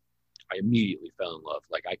immediately fell in love.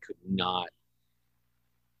 Like I could not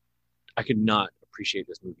appreciate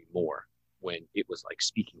this movie more when it was like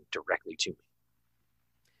speaking directly to me.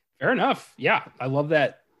 Fair enough. Yeah, I love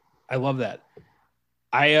that.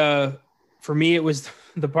 For me, it was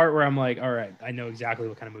the part where I'm like, all right, I know exactly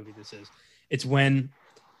what kind of movie this is. It's when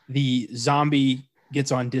the zombie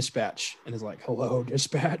gets on dispatch and is like, hello,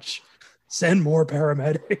 dispatch, send more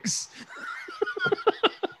paramedics.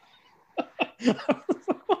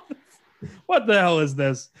 What the hell is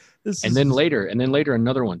this? Then later,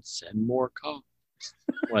 another one, send more cops.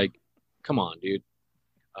 Like, come on, dude.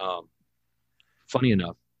 Funny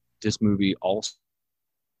enough, this movie also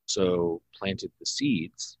planted the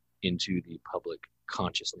seeds into the public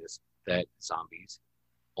consciousness that zombies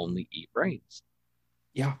only eat brains.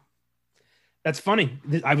 Yeah. That's funny.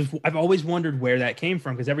 I've always wondered where that came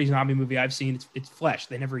from, because every zombie movie I've seen, it's flesh.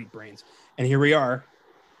 They never eat brains. And here we are.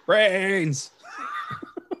 Brains.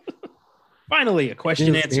 Finally, a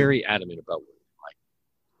question answered. Very adamant about what they like.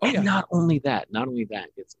 Oh, and yeah. Not only that,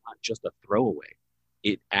 it's not just a throwaway.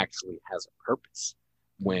 It actually has a purpose.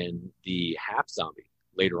 When the half zombie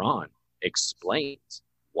later on explains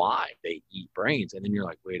why they eat brains, and then you're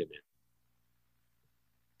like, wait a minute.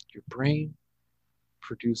 Your brain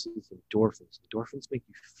produces endorphins. Endorphins make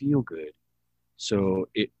you feel good. So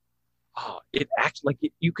it acts like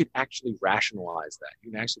you could actually rationalize that.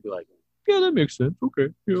 You can actually be like, yeah, that makes sense. Okay.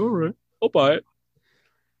 Yeah, all right. I'll buy it.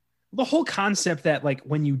 The whole concept that like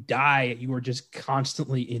when you die, you are just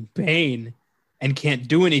constantly in pain and can't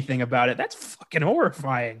do anything about it. That's fucking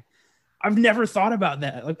horrifying. I've never thought about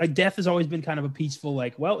that. Like death has always been kind of a peaceful,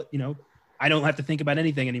 like, well, I don't have to think about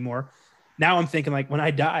anything anymore. Now I'm thinking like when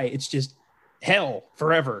I die, it's just hell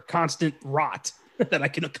forever, constant rot that I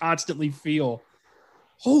can constantly feel.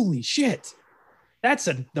 Holy shit. That's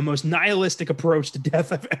the most nihilistic approach to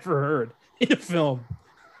death I've ever heard in a film.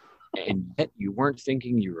 And yet you weren't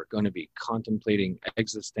thinking you were going to be contemplating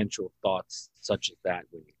existential thoughts such as that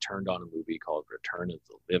when you turned on a movie called Return of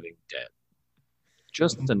the Living Dead.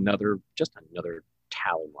 Just another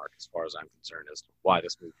tally mark as far as I'm concerned as to why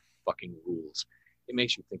this movie fucking rules. It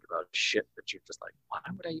makes you think about shit that you're just like, why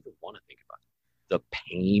would I even want to think about it? The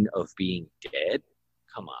pain of being dead?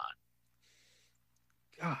 Come on.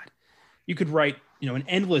 God. You could write, an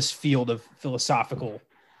endless field of philosophical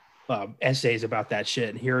essays about that shit.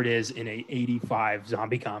 And here it is in a 85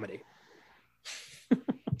 zombie comedy.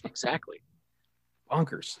 Exactly.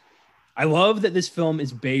 Bonkers. I love that this film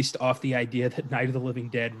is based off the idea that Night of the Living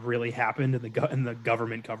Dead really happened and the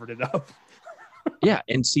government covered it up. Yeah.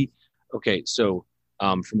 And see, okay. So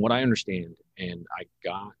from what I understand, and I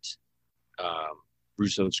got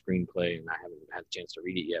Russo's screenplay and I haven't had a chance to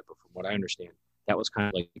read it yet, but from what I understand, that was kind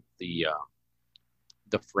of like the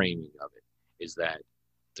framing of it, is that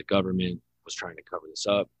the government was trying to cover this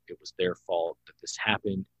up. It was their fault that this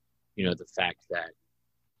happened. The fact that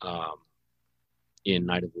in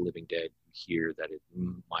Night of the Living Dead, you hear that it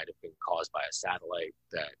might have been caused by a satellite,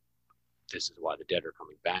 that this is why the dead are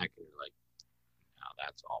coming back. And you're like, no,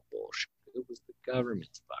 that's all bullshit. It was the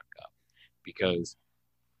government's fuck up, because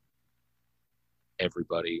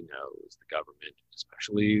everybody knows the government,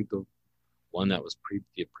 especially the one that was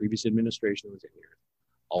the previous administration that was in here,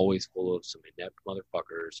 always full of some inept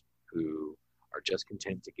motherfuckers who are just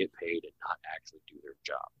content to get paid and not actually do their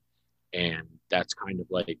job. And that's kind of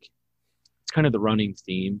like, it's kind of the running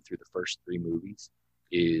theme through the first three movies,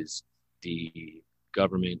 is the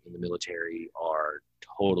government and the military are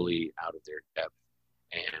totally out of their depth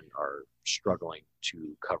and are struggling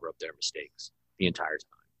to cover up their mistakes the entire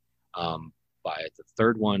time. By the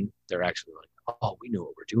third one, they're actually like, oh, we know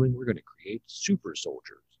what we're doing. We're going to create super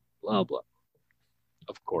soldiers, blah, blah.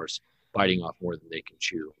 Of course, biting off more than they can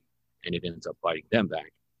chew, and it ends up biting them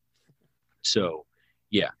back. So,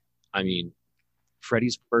 yeah, I mean,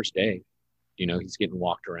 Freddy's first day, he's getting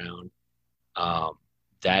walked around.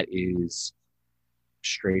 That is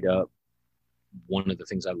straight up one of the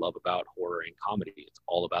things I love about horror and comedy. It's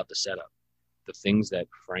all about the setup. The things that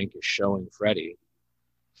Frank is showing Freddy,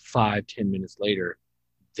 5-10 minutes later,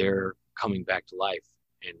 they're coming back to life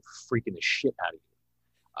and freaking the shit out of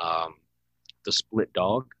you. The split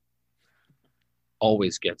dog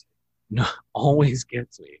always gets me. No, always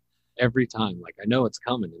gets me every time. Like, I know it's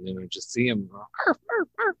coming, and then I just see him. Arf, arf,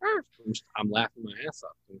 arf, arf. I'm laughing my ass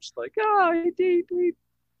off. I'm just like,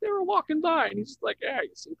 they were walking by, and he's just like, yeah,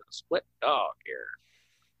 you see the split dog here.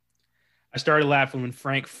 I started laughing when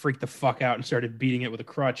Frank freaked the fuck out and started beating it with a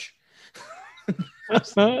crutch.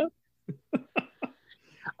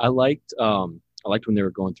 I liked when they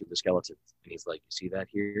were going through the skeletons, And he's like, you see that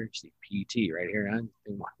here? You see PT right here, huh?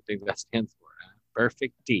 What do you think that stands for? Huh?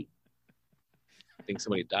 Perfect T. I think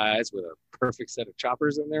somebody dies with a perfect set of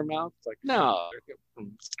choppers in their mouth. It's like, no, they're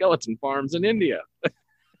from skeleton farms in India.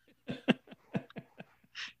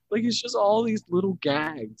 Like, it's just all these little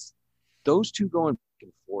gags. Those two going back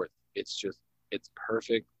and forth. It's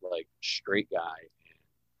perfect, like, straight guy and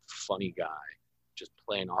funny guy just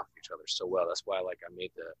playing off each other so well. That's why, like, I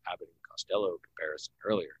made the Abbott and Costello comparison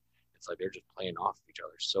earlier. It's like they're just playing off each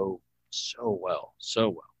other so well.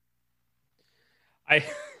 I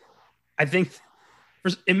think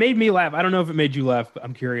it made me laugh. I don't know if it made you laugh, but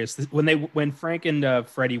I'm curious. When Frank and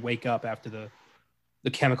Freddie wake up after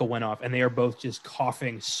the chemical went off, and they are both just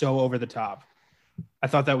coughing so over the top. I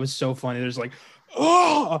thought that was so funny. There's like,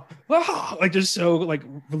 like just so like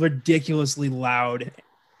ridiculously loud,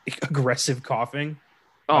 aggressive coughing.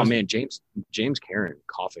 Oh man, James Karen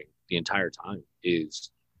coughing the entire time is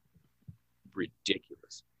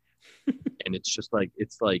ridiculous. And it's just like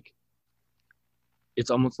it's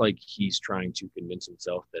almost like he's trying to convince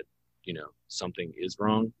himself that, you know, something is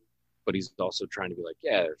wrong, but he's also trying to be like,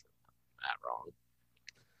 yeah, there's not wrong.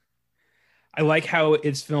 I like how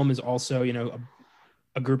its film is also, you know,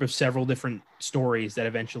 a group of several different stories that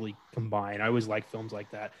eventually combine. I always like films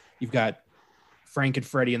like that. You've got Frank and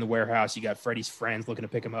Freddie in the warehouse. You got Freddie's friends looking to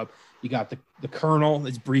pick him up. You got the Colonel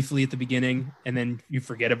that's briefly at the beginning, and then you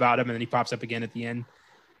forget about him, and then he pops up again at the end.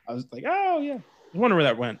 I was like, oh yeah, I wonder where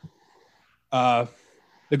that went.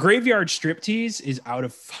 The graveyard striptease is out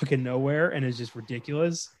of fucking nowhere and is just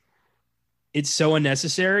ridiculous. It's so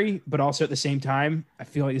unnecessary, but also at the same time, I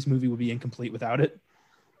feel like this movie would be incomplete without it.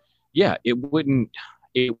 Yeah, it wouldn't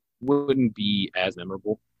be as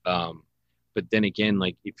memorable. But then again,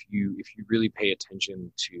 like if you really pay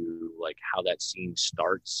attention to like how that scene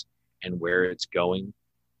starts and where it's going,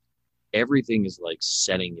 everything is like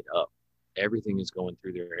setting it up. Everything is going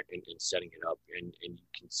through there and setting it up, and you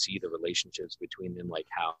can see the relationships between them, like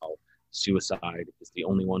how Suicide is the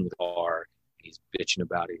only one with a car, and he's bitching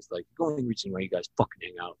about it. He's like, the only reason why you guys fucking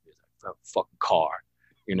hang out is a fucking car,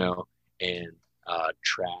 you know, and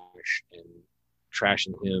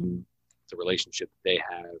trashing him, the relationship they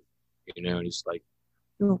have, you know, and he's like,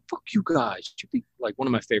 you know, fuck you guys. You think, like, one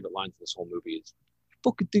of my favorite lines in this whole movie is, you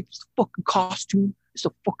fucking think it's a fucking costume? It's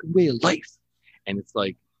a fucking way of life. And it's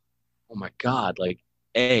like, oh my God, like,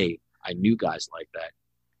 A, I knew guys like that.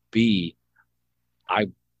 B, I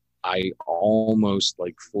almost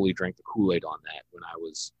like fully drank the Kool-Aid on that when I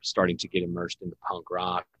was starting to get immersed into punk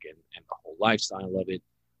rock and the whole lifestyle of it.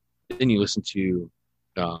 Then you listen to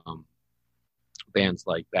bands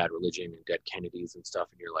like Bad Religion and Dead Kennedys and stuff,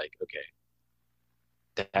 and you're like, okay,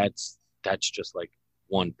 that's just like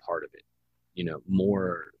one part of it. You know,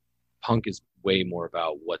 more punk is way more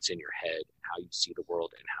about what's in your head, how you see the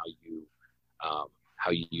world, and how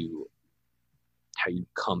you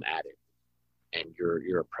come at it and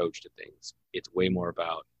your approach to things. It's way more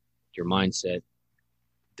about your mindset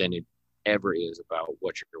than it ever is about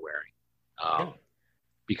what you're wearing.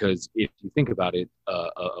 Because if you think about it,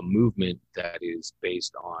 a movement that is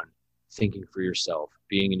based on thinking for yourself,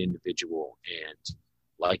 being an individual, and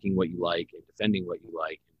liking what you like and defending what you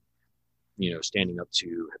like, and, you know, standing up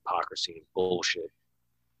to hypocrisy and bullshit,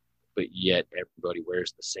 but yet everybody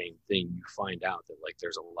wears the same thing, you find out that, like,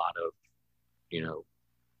 there's a lot of, you know,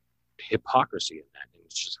 hypocrisy in that, and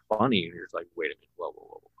it's just funny, and you're like, wait a minute,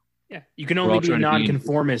 whoa. Yeah, you can only be a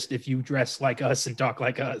nonconformist if you dress like us and talk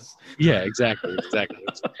like us. Yeah, exactly. That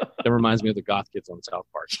reminds me of the goth kids on South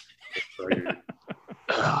Park.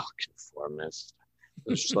 Conformist.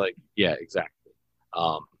 It's just like, yeah, exactly.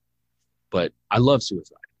 But I love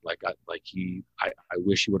Suicide. I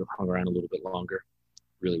wish he would have hung around a little bit longer.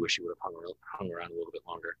 Really wish he would have hung around a little bit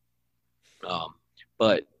longer.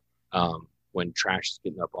 But when Trash is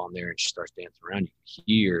getting up on there and she starts dancing around, you can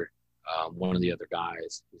hear one of the other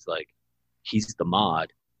guys. He's the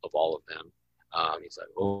mod of all of them. He's like,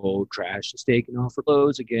 oh, Trash is taking off her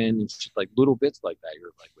clothes again. And it's just like little bits like that. You're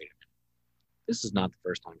like, wait a minute. This is not the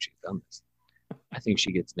first time she's done this. I think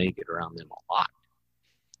she gets naked around them a lot.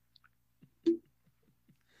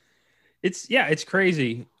 It's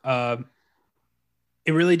crazy.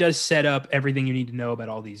 It really does set up everything you need to know about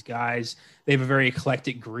all these guys. They have a very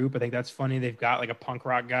eclectic group. I think that's funny. They've got like a punk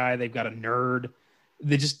rock guy. They've got a nerd.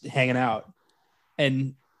 They're just hanging out.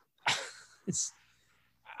 And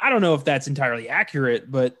I don't know if that's entirely accurate,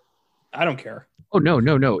 but I don't care. Oh, no.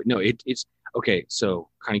 It's okay. So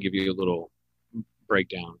kind of give you a little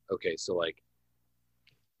breakdown. Okay. So like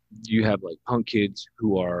you have like punk kids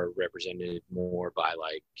who are represented more by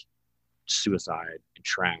like Suicide and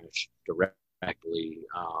Trash directly,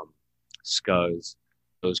 Scuzz,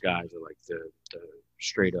 those guys are like the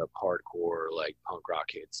straight up hardcore like punk rock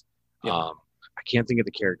kids. Yep. I can't think of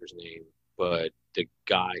the character's name, but the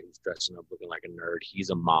guy who's dressing up looking like a nerd, he's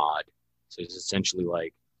a mod. So he's essentially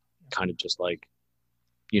like kind of just like,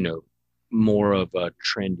 you know, more of a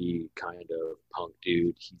trendy kind of punk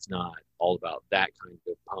dude. He's not all about that kind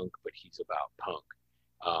of punk, but he's about punk.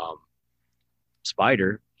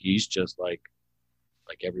 Spider, he's just like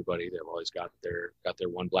everybody. They've always got their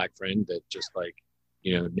one black friend that just like,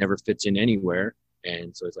 you know, never fits in anywhere.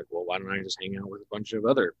 And so it's like, well, why don't I just hang out with a bunch of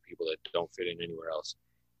other people that don't fit in anywhere else?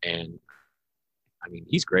 And I mean,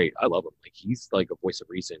 he's great. I love him. Like, he's like a voice of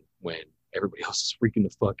reason when everybody else is freaking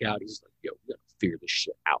the fuck out. He's like, yo, we gotta figure this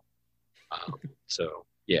shit out. So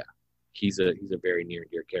yeah, he's a very near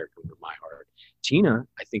and dear character to my heart. Tina,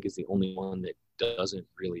 I think, is the only one that doesn't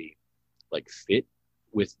really like fit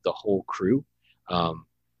with the whole crew,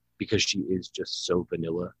 because she is just so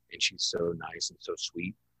vanilla and she's so nice and so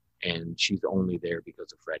sweet, and she's only there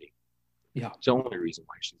because of Freddie. Yeah, it's the only reason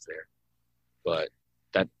why she's there. But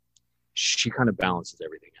that she kind of balances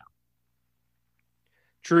everything out.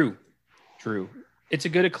 True. It's a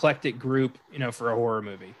good eclectic group, you know, for a horror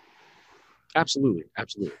movie. Absolutely.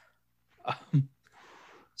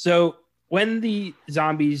 So when the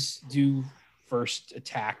zombies do first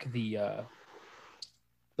attack the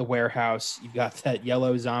warehouse, you've got that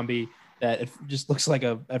yellow zombie that it just looks like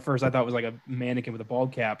at first I thought it was like a mannequin with a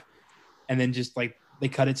bald cap, and then just like they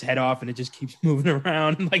cut its head off and it just keeps moving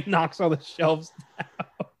around and like knocks all the shelves down.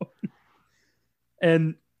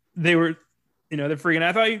 And they were, you know, they're freaking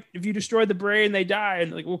out. I thought if you destroyed the brain, they die.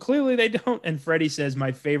 And like, well, clearly they don't. And Freddy says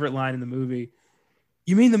my favorite line in the movie,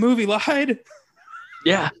 "You mean the movie lied?"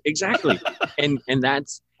 Yeah, exactly. and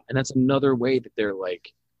that's another way that they're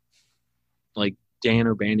like Dan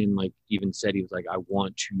O'Bannon like even said, he was like, I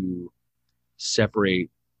want to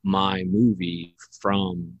separate my movie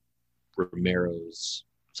from Romero's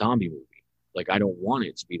zombie movie. Like, I don't want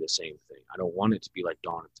it to be the same thing. I don't want it to be like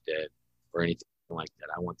Dawn of the Dead or anything like that.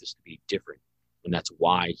 I want this to be different. And that's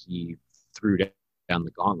why he threw down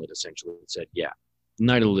the gauntlet essentially and said, yeah,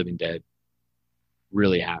 Night of the Living Dead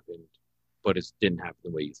really happened, but it didn't happen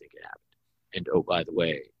the way you think it happened. And oh, by the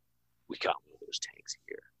way, we got one of those tanks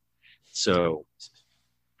here. So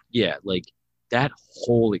yeah, like that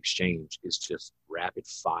whole exchange is just rapid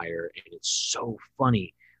fire, and it's so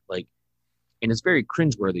funny. Like, and it's very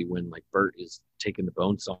cringeworthy when like Bert is taking the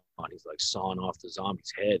bone saw and he's like sawing off the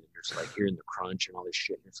zombie's head, and there's like hearing the crunch and all this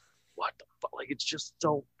shit. And it's like, what the fuck? Like, it's just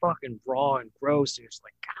so fucking raw and gross. And it's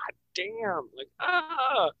like, God damn,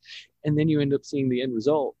 like, and then you end up seeing the end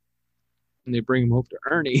result, and they bring him over to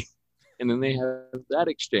Ernie, and then they have that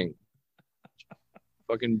exchange.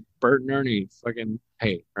 Fucking Bert and Ernie, fucking,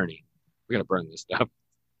 hey, Ernie, we gotta burn this stuff.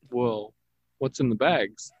 Well, what's in the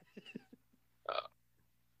bags?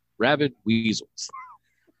 Rabid weasels.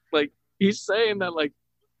 Like, he's saying that, like,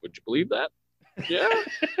 would you believe that? Yeah.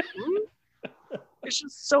 It's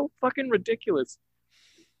just so fucking ridiculous.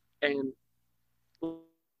 And,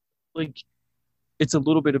 like, it's a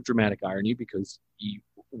little bit of dramatic irony because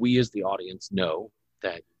we as the audience know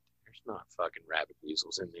that there's not fucking rabid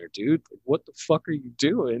weasels in there, dude. Like, what the fuck are you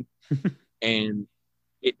doing? And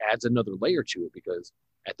it adds another layer to it because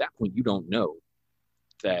at that point you don't know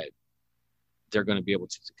that they're going to be able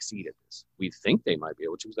to succeed at this. We think they might be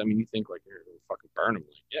able to. I mean, you think like you're going to fucking burn them.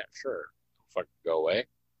 Like, yeah, sure. Don't fucking go away.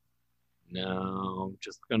 No, I'm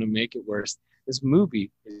just going to make it worse. This movie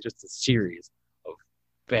is just a series of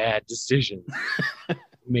bad decisions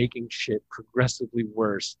making shit progressively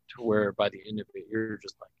worse to where by the end of it, you're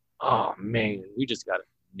just like, oh man, we just got to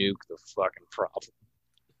nuke the fucking problem.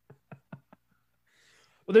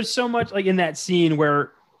 Well, there's so much like in that scene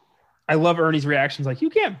where I love Ernie's reactions. Like, you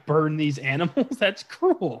can't burn these animals. That's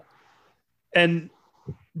cruel. And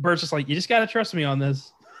Bert's just like, you just got to trust me on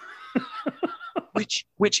this.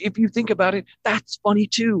 Which, if you think about it, that's funny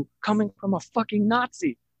too. Coming from a fucking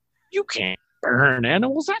Nazi, you can't burn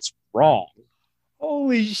animals. That's wrong.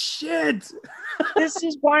 Holy shit. This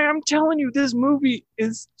is why I'm telling you, this movie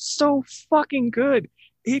is so fucking good.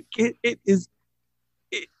 It's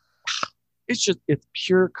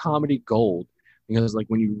pure comedy gold. Because like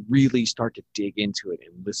when you really start to dig into it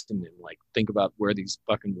and listen and like think about where these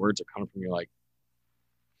fucking words are coming from, you're like,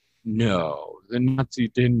 no, the Nazi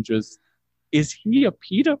didn't just, is he a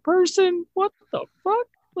PETA person? What the fuck?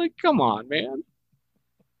 Like, come on, man.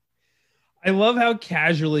 I love how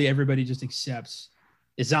casually everybody just accepts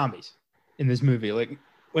it's zombies in this movie. Like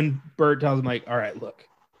when Bert tells him like, all right, look,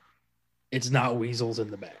 it's not weasels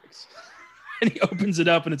in the bags. And he opens it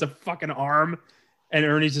up and it's a fucking arm. And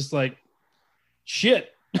Ernie's just like,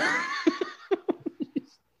 shit.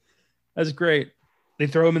 That's great. They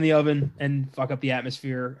throw him in the oven and fuck up the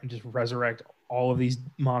atmosphere and just resurrect all of these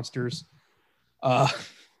monsters. And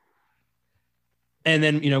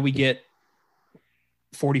then, we get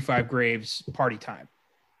 45 Graves Party Time,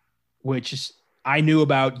 which I knew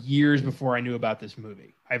about years before I knew about this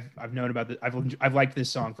movie. I've known about this. I've liked this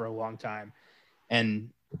song for a long time, and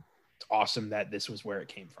it's awesome that this was where it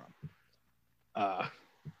came from.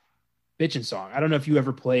 Bitchin' song. I don't know if you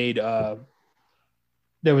ever played.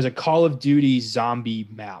 There was a Call of Duty zombie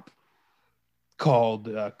map called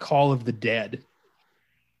Call of the Dead,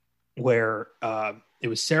 where it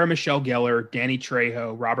was Sarah Michelle Gellar, Danny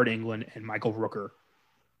Trejo, Robert Englund, and Michael Rooker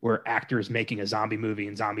were actors making a zombie movie,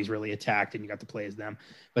 and zombies really attacked, and you got to play as them.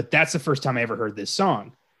 But that's the first time I ever heard this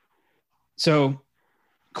song. So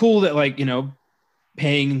cool that, like,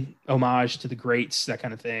 paying homage to the greats, that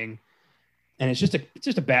kind of thing. And it's just a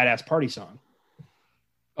badass party song.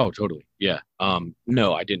 Oh, totally. Yeah.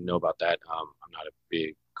 No, I didn't know about that. I'm not a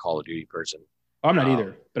big Call of Duty person. Oh, I'm not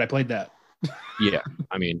either, but I played that. Yeah.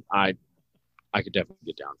 I mean, I could definitely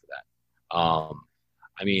get down for that.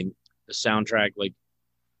 I mean, the soundtrack's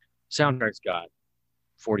got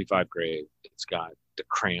 45 Grave. It's got the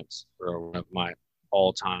Cramps, are one of my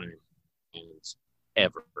all-time bands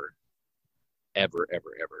ever.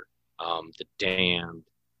 The Damned,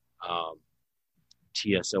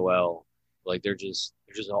 TSOL, like there's just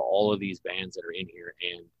all of these bands that are in here.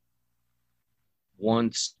 And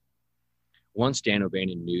once Dan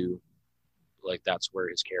O'Bannon knew, like, that's where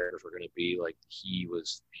his characters were going to be, like, he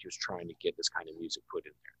was trying to get this kind of music put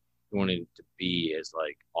in there. He wanted it to be as,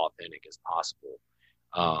 like, authentic as possible.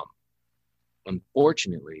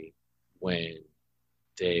 Unfortunately, when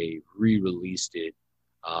they re-released it,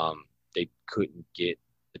 they couldn't get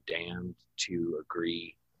the Damned to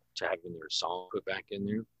agree to having their song put back in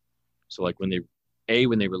there. So, like, when they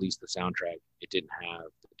released the soundtrack, it didn't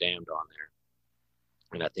have the Damned on there.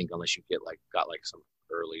 And I think unless you got some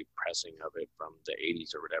early pressing of it from the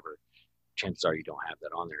 80s or whatever, chances are you don't have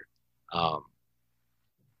that on there.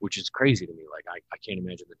 Which is crazy to me. Like, I can't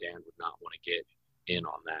imagine the Damned would not want to get in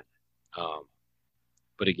on that.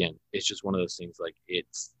 But again, it's just one of those things, like, it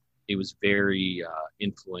was very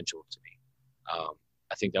influential to me.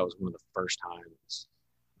 I think that was one of the first times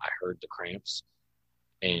I heard the Cramps,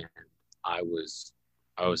 and I was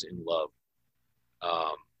in love.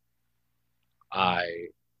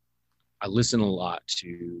 I listen a lot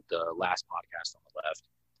to the Last Podcast on the Left,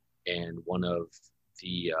 and one of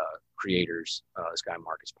the creators, this guy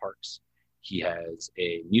Marcus Parks, he has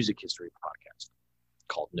a music history podcast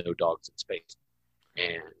called No Dogs in Space,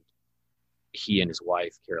 and he and his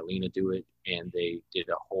wife Carolina do it, and they did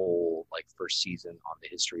a whole, like, first season on the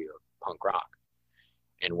history of punk rock,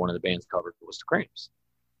 and one of the bands covered was the Cramps.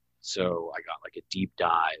 So I got, like, a deep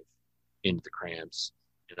dive into the Cramps,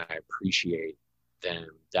 and I appreciate them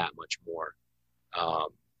that much more.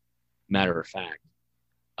 Matter of fact,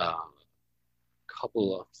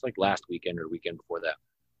 it's like last weekend or weekend before that,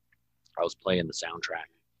 I was playing the soundtrack,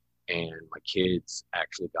 and my kids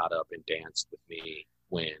actually got up and danced with me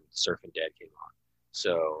when Surfing Dead came on.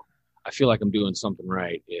 So I feel like I'm doing something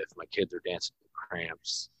right if my kids are dancing to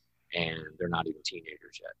Cramps and they're not even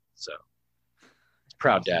teenagers yet. So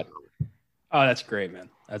proud dad moment. Oh, that's great, man.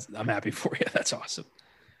 I'm happy for you. That's awesome.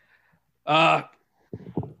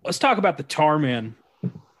 Let's talk about the Tar Man.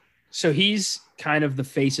 So he's kind of the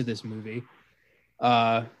face of this movie.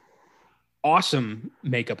 Awesome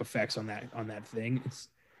makeup effects on that thing. It's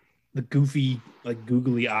the goofy, like,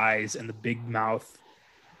 googly eyes and the big mouth.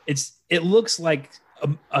 It looks like a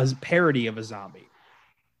parody of a zombie,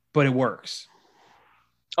 but it works.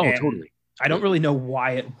 Oh, and totally. I don't really know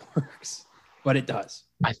why it works, but it does.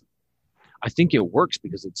 I think it works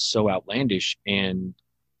because it's so outlandish, and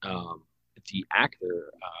the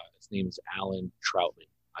actor, his name is Alan Troutman,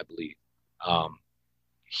 I believe.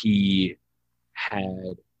 He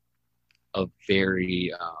had a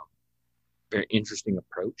very, very interesting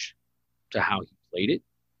approach to how he played it,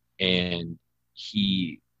 and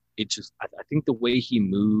I think the way he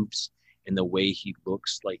moves and the way he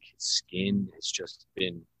looks, like, his skin has just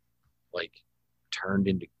been, like, turned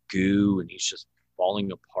into goo, and he's just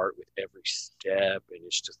falling apart with every step, and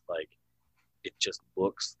it's just like, it just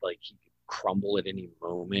looks like he could crumble at any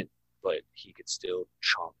moment, but he could still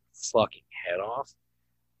chomp fucking head off.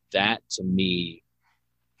 That, to me,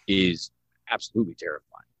 is absolutely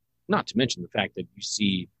terrifying. Not to mention the fact that you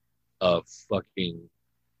see a fucking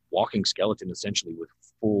walking skeleton essentially with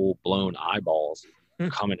full blown eyeballs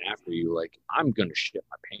coming after you. Like, I'm gonna shit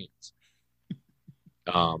my pants.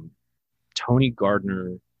 Tony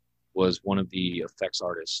Gardner was one of the effects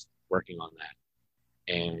artists working on that,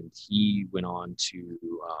 and he went on to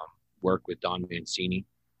work with Don Mancini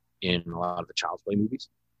in a lot of the Child's Play movies.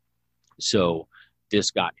 So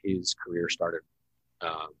this got his career started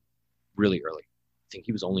really early. I think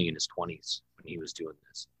he was only in his 20s when he was doing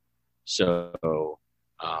this. So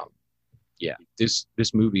yeah, this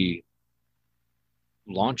movie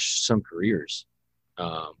launched some careers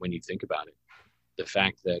when you think about it. The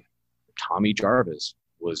fact that Tommy Jarvis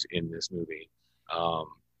was in this movie,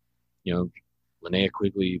 Linnea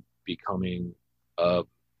Quigley becoming a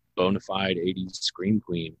bona fide 80s scream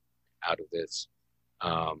queen out of this.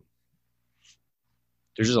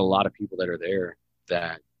 There's just a lot of people that are there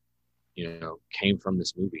that, came from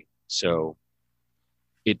this movie. So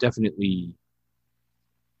it definitely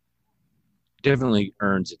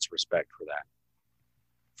earns its respect for that.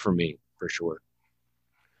 For me, for sure.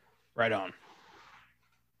 Right on.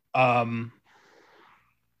 I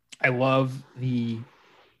love the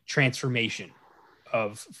transformation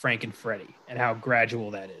of Frank and Freddy and how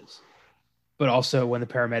gradual that is. But also when the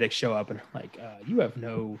paramedics show up and are like, you have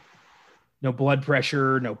no blood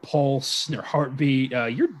pressure, no pulse, no heartbeat.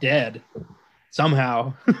 You're dead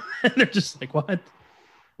somehow. And they're just like, what?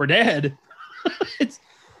 We're dead. It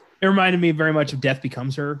reminded me very much of Death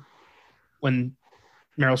Becomes Her when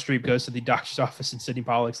Meryl Streep goes to the doctor's office and Sidney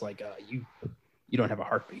Pollack's like, you don't have a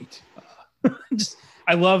heartbeat.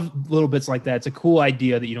 I love little bits like that. It's a cool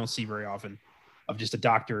idea that you don't see very often of just a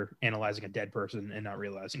doctor analyzing a dead person and not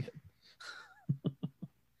realizing it.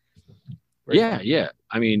 Yeah.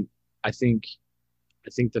 I mean, I think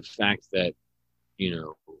the fact that,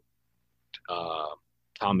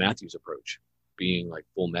 Tom Matthews' approach being like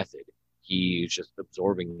full method, he's just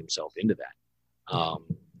absorbing himself into that.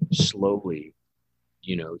 Slowly,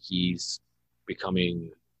 he's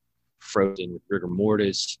becoming frozen with rigor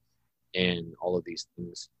mortis and all of these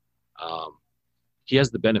things. He has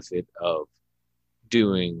the benefit of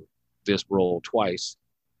doing this role twice.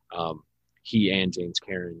 He and James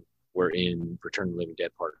Karen were in Return of the Living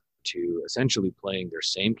Dead Part 2, essentially playing their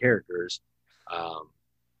same characters.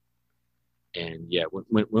 And yeah,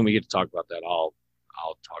 when we get to talk about that, I'll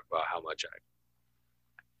talk about how much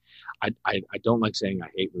I don't like saying I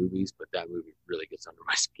hate movies, but that movie really gets under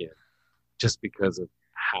my skin just because of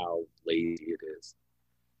how lazy it is.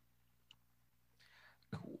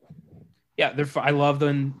 Yeah, I love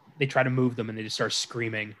them. They try to move them and they just start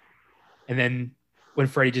screaming. And then when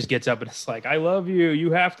Freddy just gets up and it's like, I love you.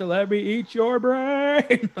 You have to let me eat your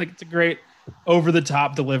brain. Like, it's a great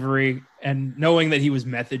over-the-top delivery. And knowing that he was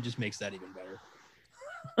method just makes that even better.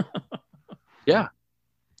 Yeah,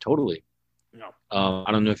 totally. No.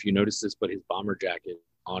 I don't know if you noticed this, but his bomber jacket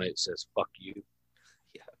on it says, fuck you.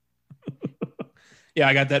 Yeah. Yeah,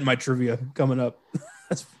 I got that in my trivia coming up.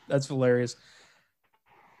 That's hilarious.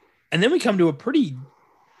 And then we come to a pretty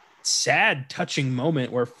sad, touching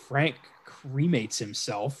moment where Frank cremates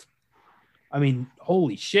himself. I mean,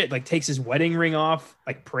 holy shit, like takes his wedding ring off,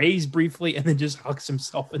 like prays briefly, and then just hucks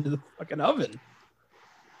himself into the fucking oven.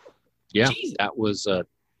 Yeah, Jesus. that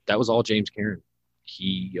was all James Karen.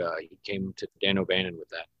 He came to Dan O'Bannon with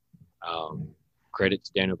that. Credit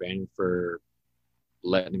to Dan O'Bannon for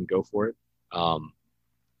letting him go for it.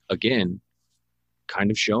 Again,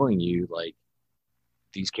 kind of showing you like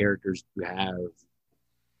these characters who have,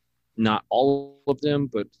 not all of them,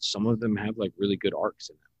 but some of them have like really good arcs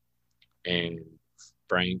in them. And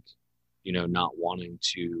Frank, not wanting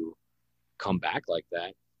to come back like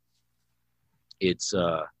that, it's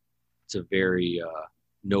a very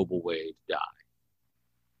noble way to die.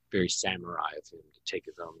 Very samurai of him to take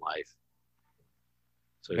his own life.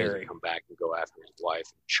 So he doesn't come back and go after his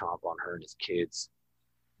wife and chomp on her and his kids.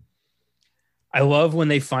 I love when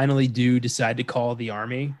they finally do decide to call the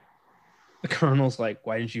army. The colonel's like,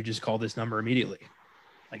 why didn't you just call this number immediately?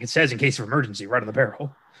 Like, it says in case of emergency right on the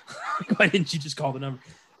barrel. Why didn't you just call the number?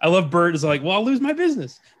 I love Bert is like, well, I'll lose my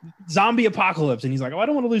business. Zombie apocalypse. And he's like, oh, I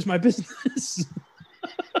don't want to lose my business.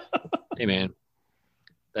 Hey, man,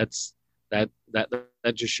 that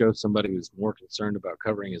just shows somebody who's more concerned about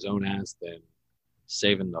covering his own ass than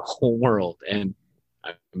saving the whole world. And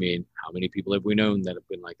I mean, how many people have we known that have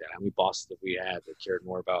been like that? How many bosses have we had that cared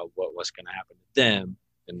more about what was going to happen to them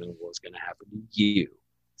than what was going to happen to you?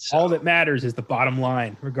 So, all that matters is the bottom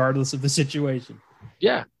line, regardless of the situation.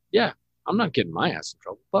 Yeah. I'm not getting my ass in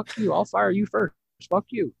trouble. Fuck you. I'll fire you first. Fuck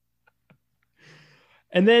you.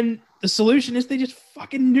 And then the solution is they just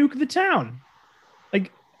fucking nuke the town.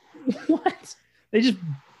 Like, what? They just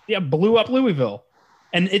blew up Louisville,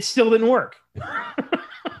 and it still didn't work.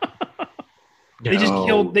 They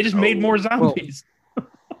just made more zombies. Well,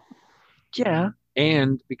 yeah,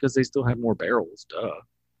 and because they still have more barrels, duh.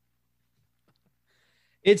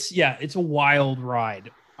 It's a wild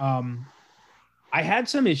ride. I had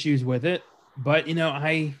some issues with it, but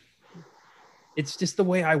it's just the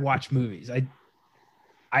way I watch movies.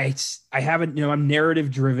 I haven't, I'm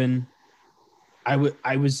narrative driven. I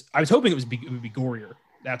was hoping it would be gorier.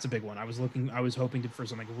 That's a big one. I was hoping for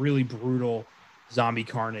something really brutal zombie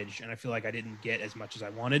carnage, and I feel like I didn't get as much as I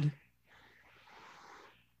wanted.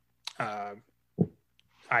 Uh,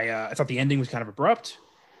 I thought the ending was kind of abrupt.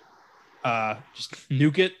 Just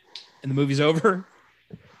nuke it, and the movie's over.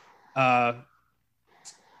 And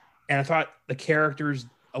I thought the characters,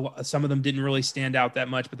 some of them didn't really stand out that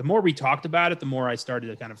much. But the more we talked about it, the more I started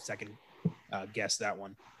to kind of second guess that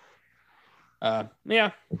one.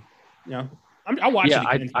 Yeah, I'll watch it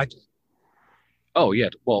again. Oh yeah.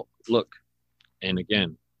 Well, look, and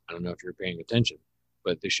again, I don't know if you're paying attention,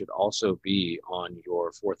 but this should also be on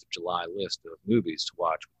your 4th of July list of movies to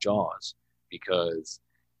watch with Jaws, because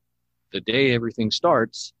the day everything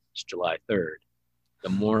starts is July 3rd. The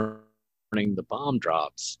morning the bomb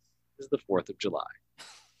drops is the 4th of July.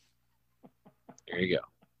 There you go.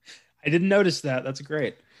 I didn't notice that. That's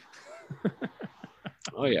great.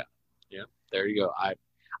 Oh yeah. Yeah. There you go.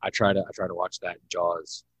 I try to watch that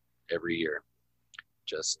Jaws every year.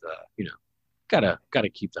 Just gotta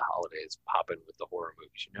keep the holidays popping with the horror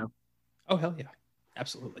movies, Oh hell yeah,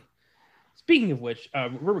 absolutely. Speaking of which,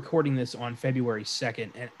 we're recording this on February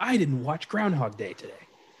 2nd, and I didn't watch Groundhog Day today.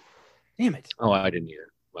 Damn it. Oh, I didn't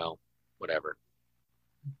either. Well, whatever.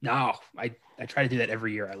 No, I try to do that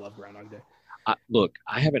every year. I love Groundhog Day. Look,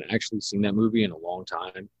 I haven't actually seen that movie in a long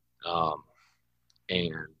time,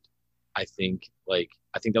 and I think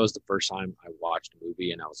that was the first time I watched a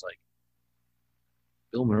movie, and I was like,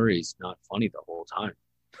 Bill Murray's not funny the whole time.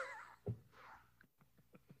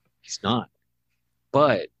 He's not.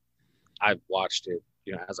 But I've watched it,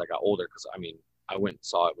 as I got older, because I went and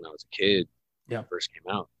saw it when I was a kid when it first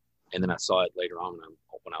came out, and then I saw it later on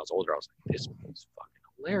when I was older. I was like, this movie's fucking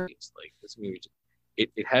hilarious. Like, this movie,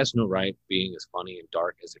 it has no right being as funny and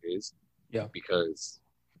dark as it is. Yeah. Because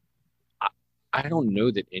I don't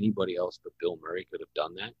know that anybody else but Bill Murray could have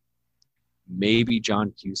done that. Maybe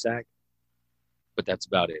John Cusack, but that's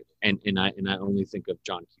about it. And I only think of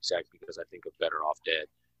John Cusack because I think of Better Off Dead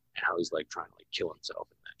and how he's like trying to kill himself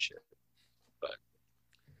in that shit. But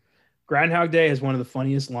Groundhog Day is one of the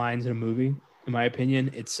funniest lines in a movie, in my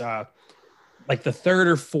opinion. It's like the 3rd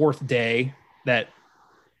or 4th day that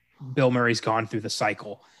Bill Murray's gone through the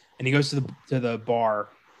cycle, and he goes to the bar,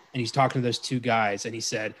 and he's talking to those two guys, and he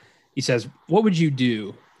says, "What would you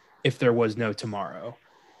do if there was no tomorrow,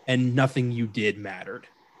 and nothing you did mattered?"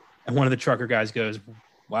 And one of the trucker guys goes,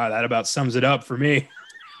 "Wow, that about sums it up for me."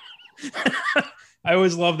 I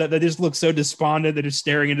always love that. They just look so despondent. They're just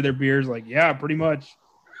staring into their beers like, yeah, pretty much.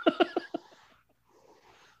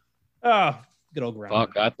 Oh, good old ground.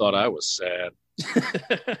 Fuck, I thought I was sad.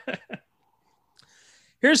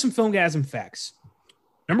 Here's some FILMGAZM facts.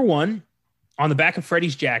 Number 1, on the back of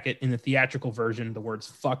Freddy's jacket in the theatrical version, the words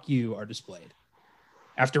 "fuck you" are displayed.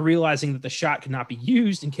 After realizing that the shot could not be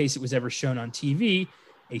used in case it was ever shown on TV,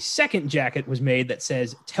 a second jacket was made that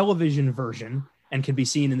says television version and can be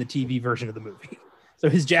seen in the TV version of the movie. So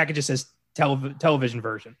his jacket just says television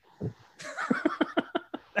version.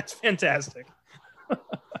 That's fantastic.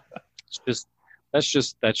 That's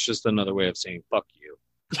just another way of saying fuck you.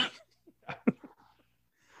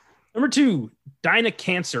 Number 2, Dinah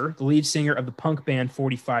Cancer, the lead singer of the punk band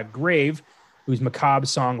 45 Grave, whose macabre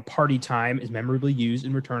song Party Time is memorably used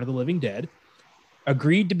in Return of the Living Dead,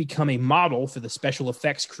 agreed to become a model for the special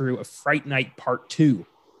effects crew of Fright Night Part 2,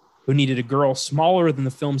 who needed a girl smaller than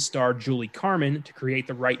the film star Julie Carmen to create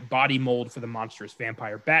the right body mold for the monstrous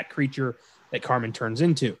vampire bat creature that Carmen turns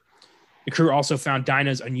into. The crew also found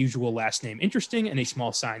Dinah's unusual last name interesting and a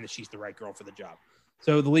small sign that she's the right girl for the job.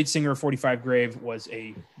 So the lead singer of 45 Grave was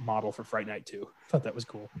a model for Fright Night 2. I thought that was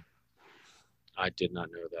cool. I did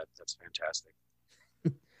not know that. That's fantastic.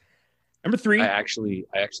 Number 3. I actually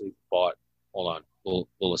bought, hold on,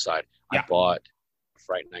 little aside. Yeah. I bought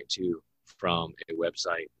Fright Night 2 from a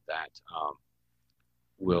website that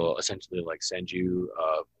will essentially send you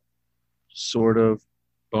a sort of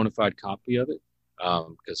bona fide copy of it,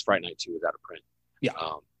 because Fright Night 2 is out of print. Yeah.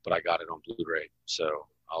 But I got it on Blu-ray, so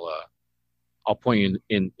I'll point you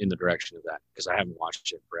in the direction of that, because I haven't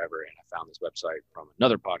watched it forever, and I found this website from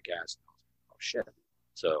another podcast. Oh shit!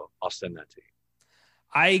 So I'll send that to you.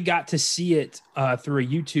 I got to see it through a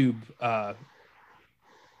YouTube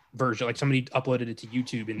version. Like, somebody uploaded it to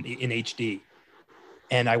YouTube in HD,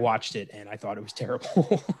 and I watched it, and I thought it was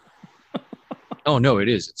terrible. Oh no, it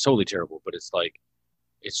is. It's totally terrible. But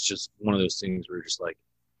it's just one of those things where you're just like,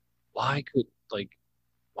 why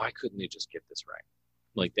couldn't they just get this right?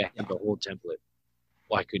 Like, they have the whole template.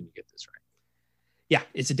 Why couldn't you get this right? Yeah,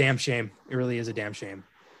 it's a damn shame. It really is a damn shame.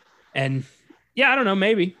 And yeah, I don't know,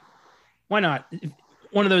 maybe. Why not?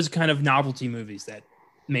 One of those kind of novelty movies that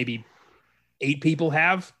maybe 8 people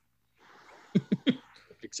have.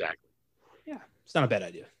 Exactly. Yeah, it's not a bad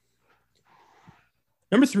idea.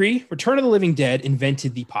 Number 3, Return of the Living Dead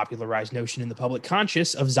invented the popularized notion in the public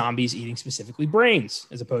conscious of zombies eating specifically brains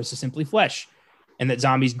as opposed to simply flesh, and that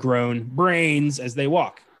zombies groan brains as they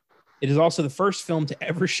walk. It is also the first film to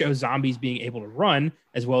ever show zombies being able to run,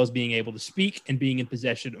 as well as being able to speak and being in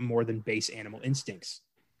possession of more than base animal instincts.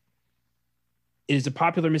 It is a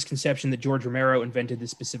popular misconception that George Romero invented this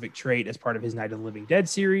specific trait as part of his Night of the Living Dead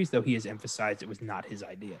series, though he has emphasized it was not his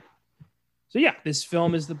idea. So yeah, this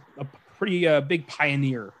film is a pretty big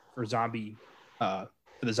pioneer for the zombie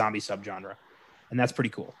subgenre, and that's pretty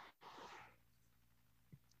cool.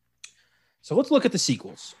 So let's look at the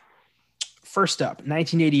sequels. First up,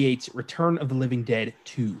 1988's Return of the Living Dead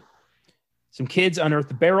 2. Some kids unearth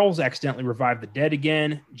the barrels, accidentally revive the dead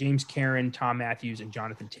again. James Karen, Tom Matthews, and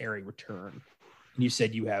Jonathan Terry return. And you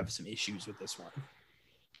said you have some issues with this one.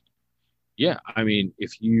 Yeah, I mean,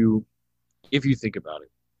 if you think about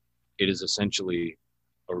it, it is essentially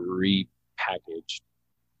a repackaged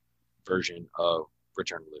version of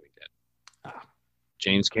Return of the Living Dead.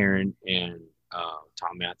 James Karen and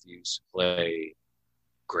Tom Matthews play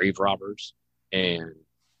grave robbers, and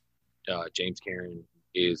James Karen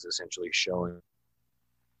is essentially showing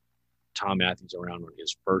Tom Matthews around on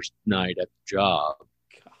his first night at the job.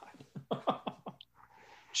 God.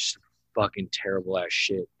 Just fucking terrible ass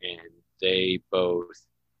shit, and they both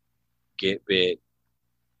get bit,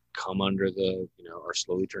 come under are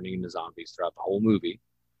slowly turning into zombies throughout the whole movie,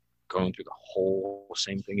 going through the whole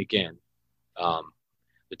same thing again.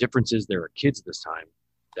 The difference is there are kids this time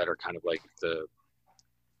that are kind of like the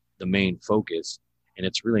main focus, and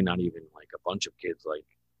it's really not even like a bunch of kids like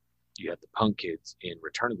you had the punk kids in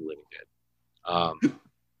Return of the Living Dead.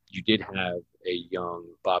 You did have a young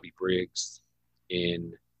Bobby Briggs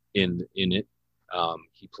in it.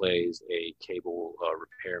 He plays a cable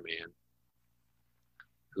repairman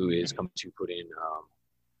who is coming to put in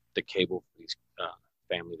the cable for these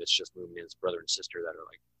family that's just moving in. His brother and sister that are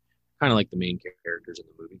like kind of like the main characters in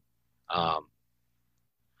the movie.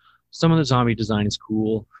 Some of the zombie design is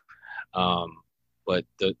cool, but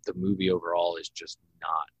the movie overall is just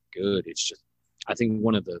not good. It's just, I think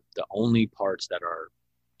one of the only parts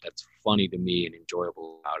that's funny to me and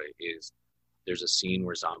enjoyable about it is there's a scene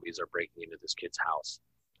where zombies are breaking into this kid's house,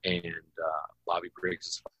 and Bobby Briggs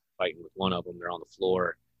is fighting with one of them. They're on the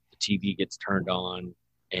floor. The TV gets turned on,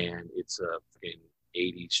 and it's a fucking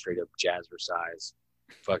 80s straight up jazzercise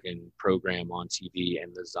fucking program on TV,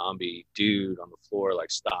 and the zombie dude on the floor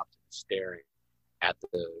like stopped and staring at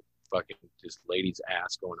the fucking this lady's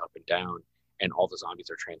ass going up and down, and all the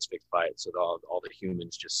zombies are transfixed by it, so all the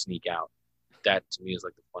humans just sneak out. That to me is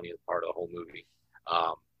like the funniest part of the whole movie.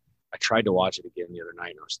 I tried to watch it again the other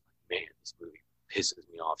night, and I was like, man, this movie pisses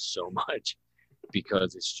me off so much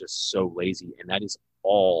because it's just so lazy, and that is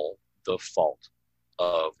all the fault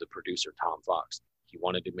of the producer Tom Fox. He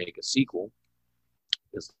wanted to make a sequel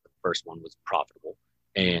because the first one was profitable,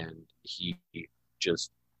 and he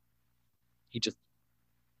just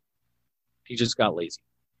got lazy.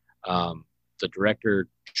 The director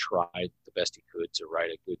tried the best he could to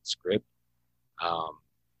write a good script.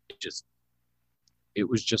 It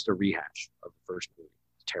was just a rehash of the first movie.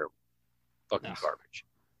 It's terrible, fucking garbage.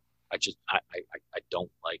 I don't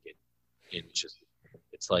like it. And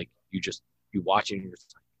it's like you watch it and you're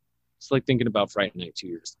just like, it's like thinking about Friday Night 2.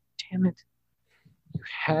 You're just like, damn it, you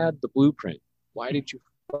had the blueprint. Why did you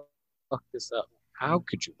fuck this up? How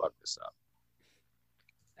could you fuck this up?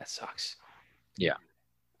 That sucks. Yeah.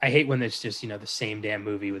 I hate when it's just, the same damn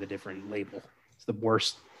movie with a different label. It's the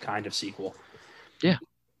worst kind of sequel. Yeah.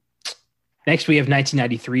 Next, we have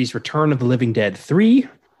 1993's Return of the Living Dead 3.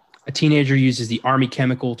 A teenager uses the army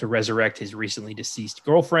chemical to resurrect his recently deceased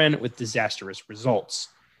girlfriend with disastrous results.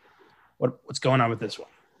 What's going on with this one?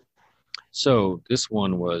 So this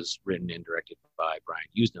one was written and directed by Brian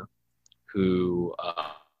Usna, who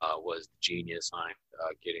was the genius behind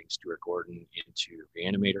getting Stuart Gordon into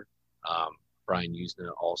Reanimator. Brian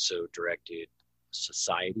Usna also directed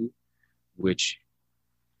Society, which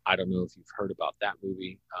I don't know if you've heard about that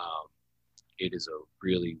movie. It is a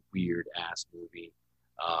really weird ass movie.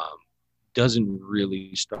 Doesn't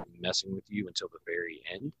really start messing with you until the very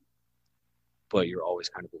end, but you're always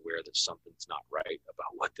kind of aware that something's not right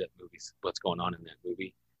about what's going on in that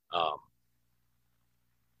movie.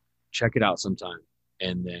 Check it out sometime,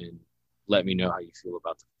 and then let me know how you feel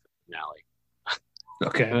about the finale.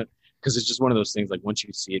 Okay. Because it's just one of those things, like once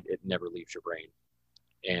you see it, it never leaves your brain.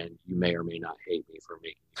 and you may or may not hate me for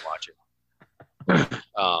making you watch it.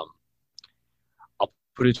 I'll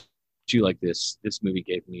put it to you like this. This movie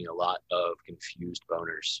gave me a lot of confused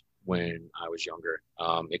boners when I was younger.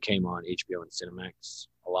 It came on HBO and Cinemax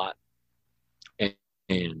a lot.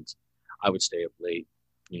 And I would stay up late,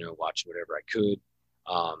 watching whatever I could.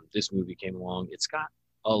 This movie came along. It's got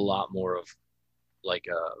a lot more of like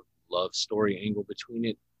a love story angle between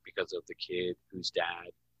it because of the kid whose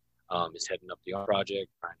dad is heading up the art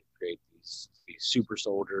project, trying to create these super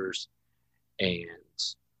soldiers. And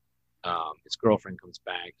his girlfriend comes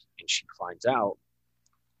back and she finds out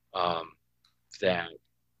that,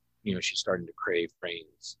 she's starting to crave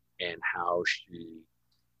brains, and how she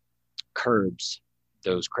curbs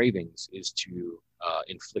those cravings is to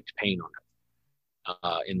inflict pain on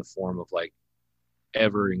her in the form of like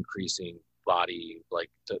ever increasing body, like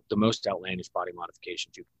the most outlandish body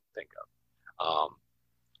modifications you can think of.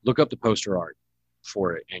 Look up the poster art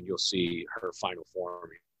for it and you'll see her final form.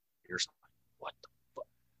 You're like, what the fuck?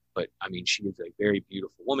 But I mean, she is a very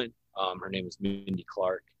beautiful woman. Her name is Mindy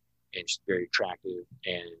Clark, and she's very attractive,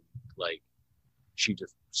 and like she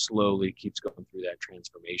just slowly keeps going through that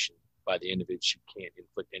transformation. By the end of it, she can't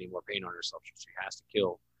inflict any more pain on herself. She has to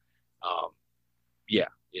kill. Yeah,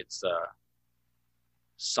 it's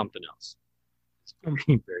something else. It's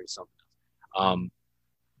very, very something else.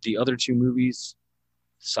 The other two movies,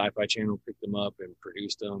 Sci-Fi Channel picked them up and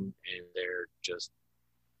produced them, and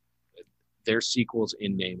they're sequels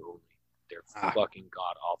in name only. They're fucking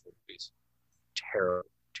god awful movies. Terrible,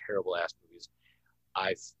 terrible ass movies.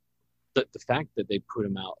 The fact that they put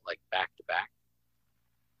them out like back to back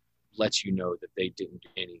lets you know that they didn't do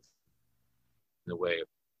anything in the way of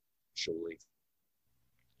actually,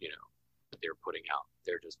 that they're putting out.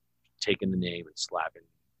 They're just taking the name and slapping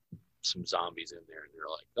some zombies in there, and they're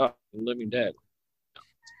like, oh, Living Dead. No,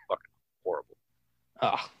 it's fucking horrible.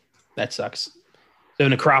 Oh, that sucks. So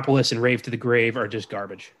Necropolis and Rave to the Grave are just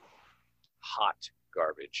garbage. Hot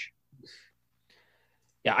garbage.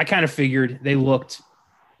 Yeah, I kind of figured they looked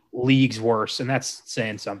leagues worse, and that's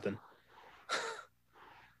saying something.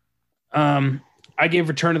 I gave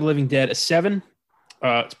Return of the Living Dead a 7.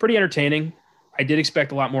 It's pretty entertaining. I did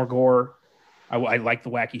expect a lot more gore. I like the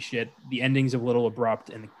wacky shit. The ending's a little abrupt,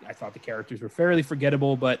 and I thought the characters were fairly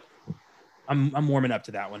forgettable, but I'm warming up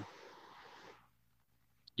to that one.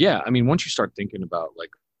 Yeah, I mean, once you start thinking about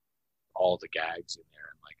like all the gags in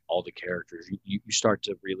there and like all the characters, you start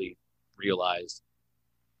to really realize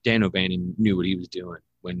Dan O'Bannon knew what he was doing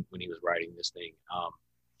when he was writing this thing.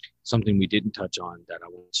 Something we didn't touch on that I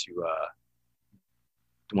want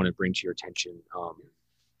to bring to your attention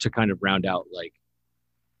to kind of round out like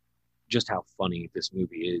just how funny this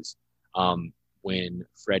movie is. When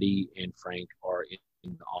Freddie and Frank are in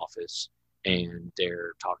the office and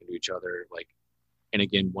they're talking to each other, like, and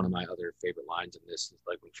again, one of my other favorite lines in this is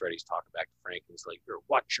like when Freddie's talking back to Frank, and he's like, "You're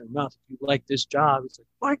watch your mouth if you like this job." It's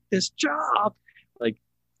like this job. Like,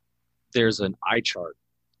 there's an eye chart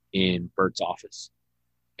in Bert's office,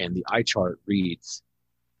 and the eye chart reads,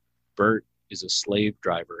 "Bert is a slave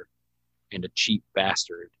driver and a cheap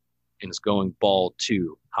bastard and is going bald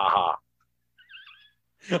too. Ha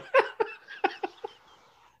ha."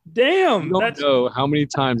 Damn. You don't know how many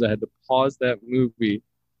times I had to pause that movie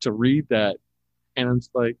to read that. And I'm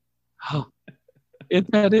just like, oh, is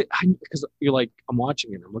that it? Because you're like, I'm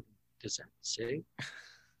watching it. I'm looking, does that say?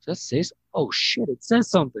 Oh shit, it says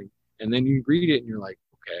something. And then you read it and you're like,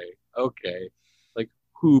 okay. Like,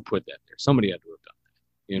 who put that there? Somebody had to have done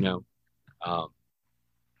that,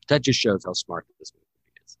 That just shows how smart this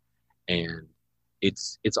movie is. And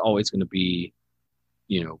it's always going to be,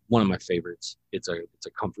 one of my favorites. It's a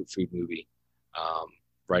comfort food movie,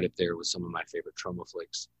 right up there with some of my favorite trauma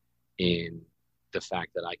flicks, in the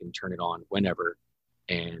fact that I can turn it on whenever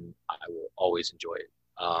and I will always enjoy it.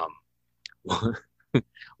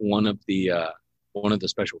 One of the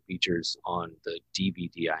special features on the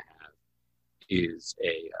DVD I have is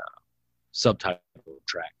a subtitle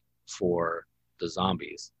track for the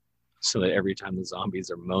zombies, so that every time the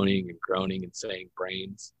zombies are moaning and groaning and saying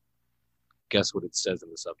brains, guess what it says in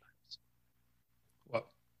the subtitles? What?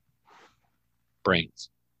 Brains.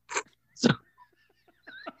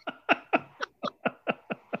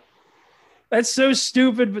 That's so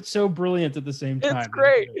stupid, but so brilliant at the same time. It's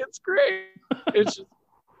great. It's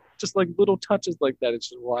just like little touches like that. It's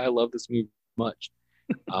just why I love this movie much.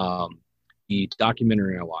 The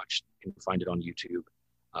documentary I watched, you can find it on YouTube.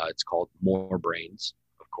 It's called More Brains,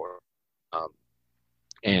 of course.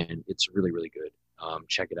 And it's really, really good.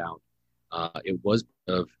 Check it out. It was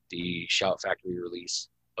of the Shout Factory release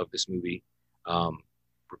of this movie.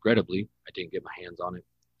 Regrettably, I didn't get my hands on it.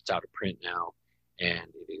 It's out of print now. and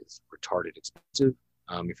it is retarded expensive.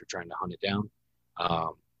 If you're trying to hunt it down,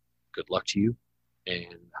 good luck to you,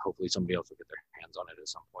 and hopefully somebody else will get their hands on it at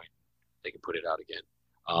some point. They can put it out again.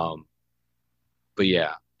 But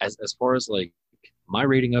yeah, as far as like my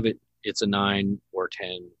rating of it, it's a 9 or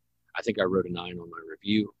 10. I think I wrote a 9 on my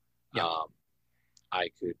review. Yeah. I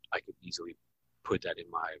could easily put that in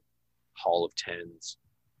my hall of 10s,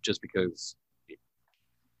 just because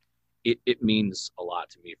it means a lot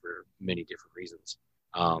to me for many different reasons.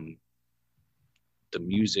 The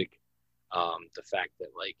music, the fact that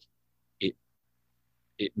like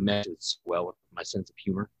it meshes well with my sense of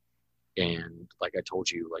humor. And like I told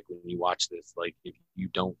you, like when you watch this, like if you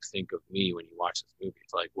don't think of me when you watch this movie,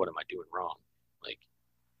 it's like, what am I doing wrong? Like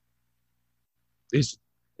this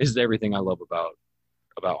is everything I love about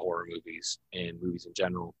horror movies and movies in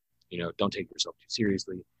general. You know, don't take yourself too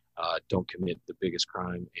seriously. Don't commit the biggest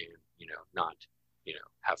crime, and not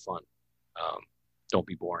have fun. Don't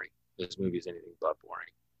be boring. This movie is anything but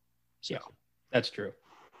boring. So. Yeah, that's true.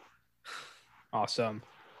 Awesome.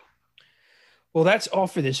 Well, that's all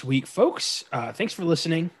for this week, folks. Thanks for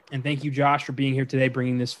listening, and thank you, Josh, for being here today,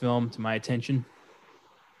 bringing this film to my attention.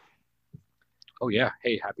 Oh yeah,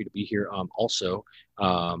 hey, happy to be here. Also,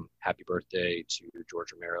 happy birthday to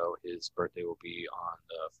George Romero. His birthday will be on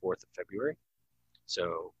the 4th of February.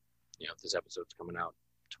 So, this episode's coming out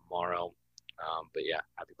tomorrow. But yeah,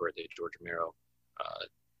 happy birthday to George Romero.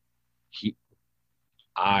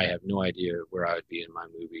 I have no idea where I would be in my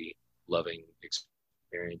movie loving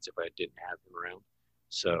experience if I didn't have him around.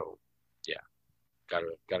 So yeah,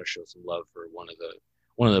 gotta show some love for one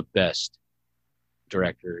of the best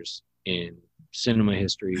directors in cinema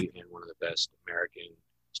history and one of the best American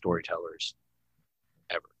storytellers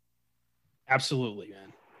ever. Absolutely,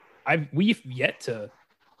 man.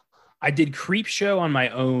 I did Creep Show on my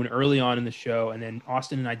own early on in the show, and then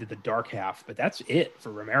Austin and I did the Dark Half, but that's it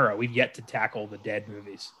for Romero. We've yet to tackle the Dead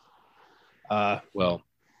movies. Well,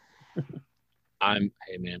 I'm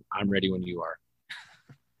ready when you are.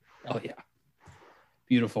 Oh yeah.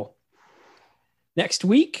 Beautiful. Next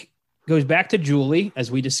week goes back to Julie as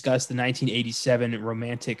we discuss the 1987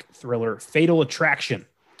 romantic thriller Fatal Attraction,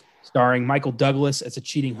 starring Michael Douglas as a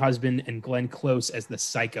cheating husband and Glenn Close as the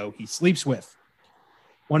psycho he sleeps with.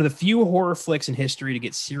 One of the few horror flicks in history to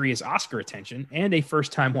get serious Oscar attention, and a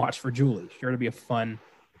first-time watch for Julie. Sure to be a fun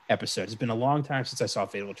episode. It's been a long time since I saw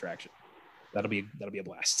Fatal Attraction. That'll be a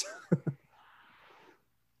blast.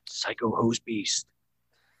 Psycho Hose Beast.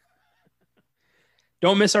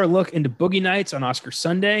 Don't miss our look into Boogie Nights on Oscar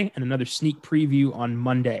Sunday and another sneak preview on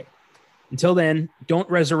Monday. Until then, don't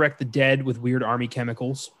resurrect the dead with weird army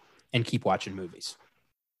chemicals, and keep watching movies.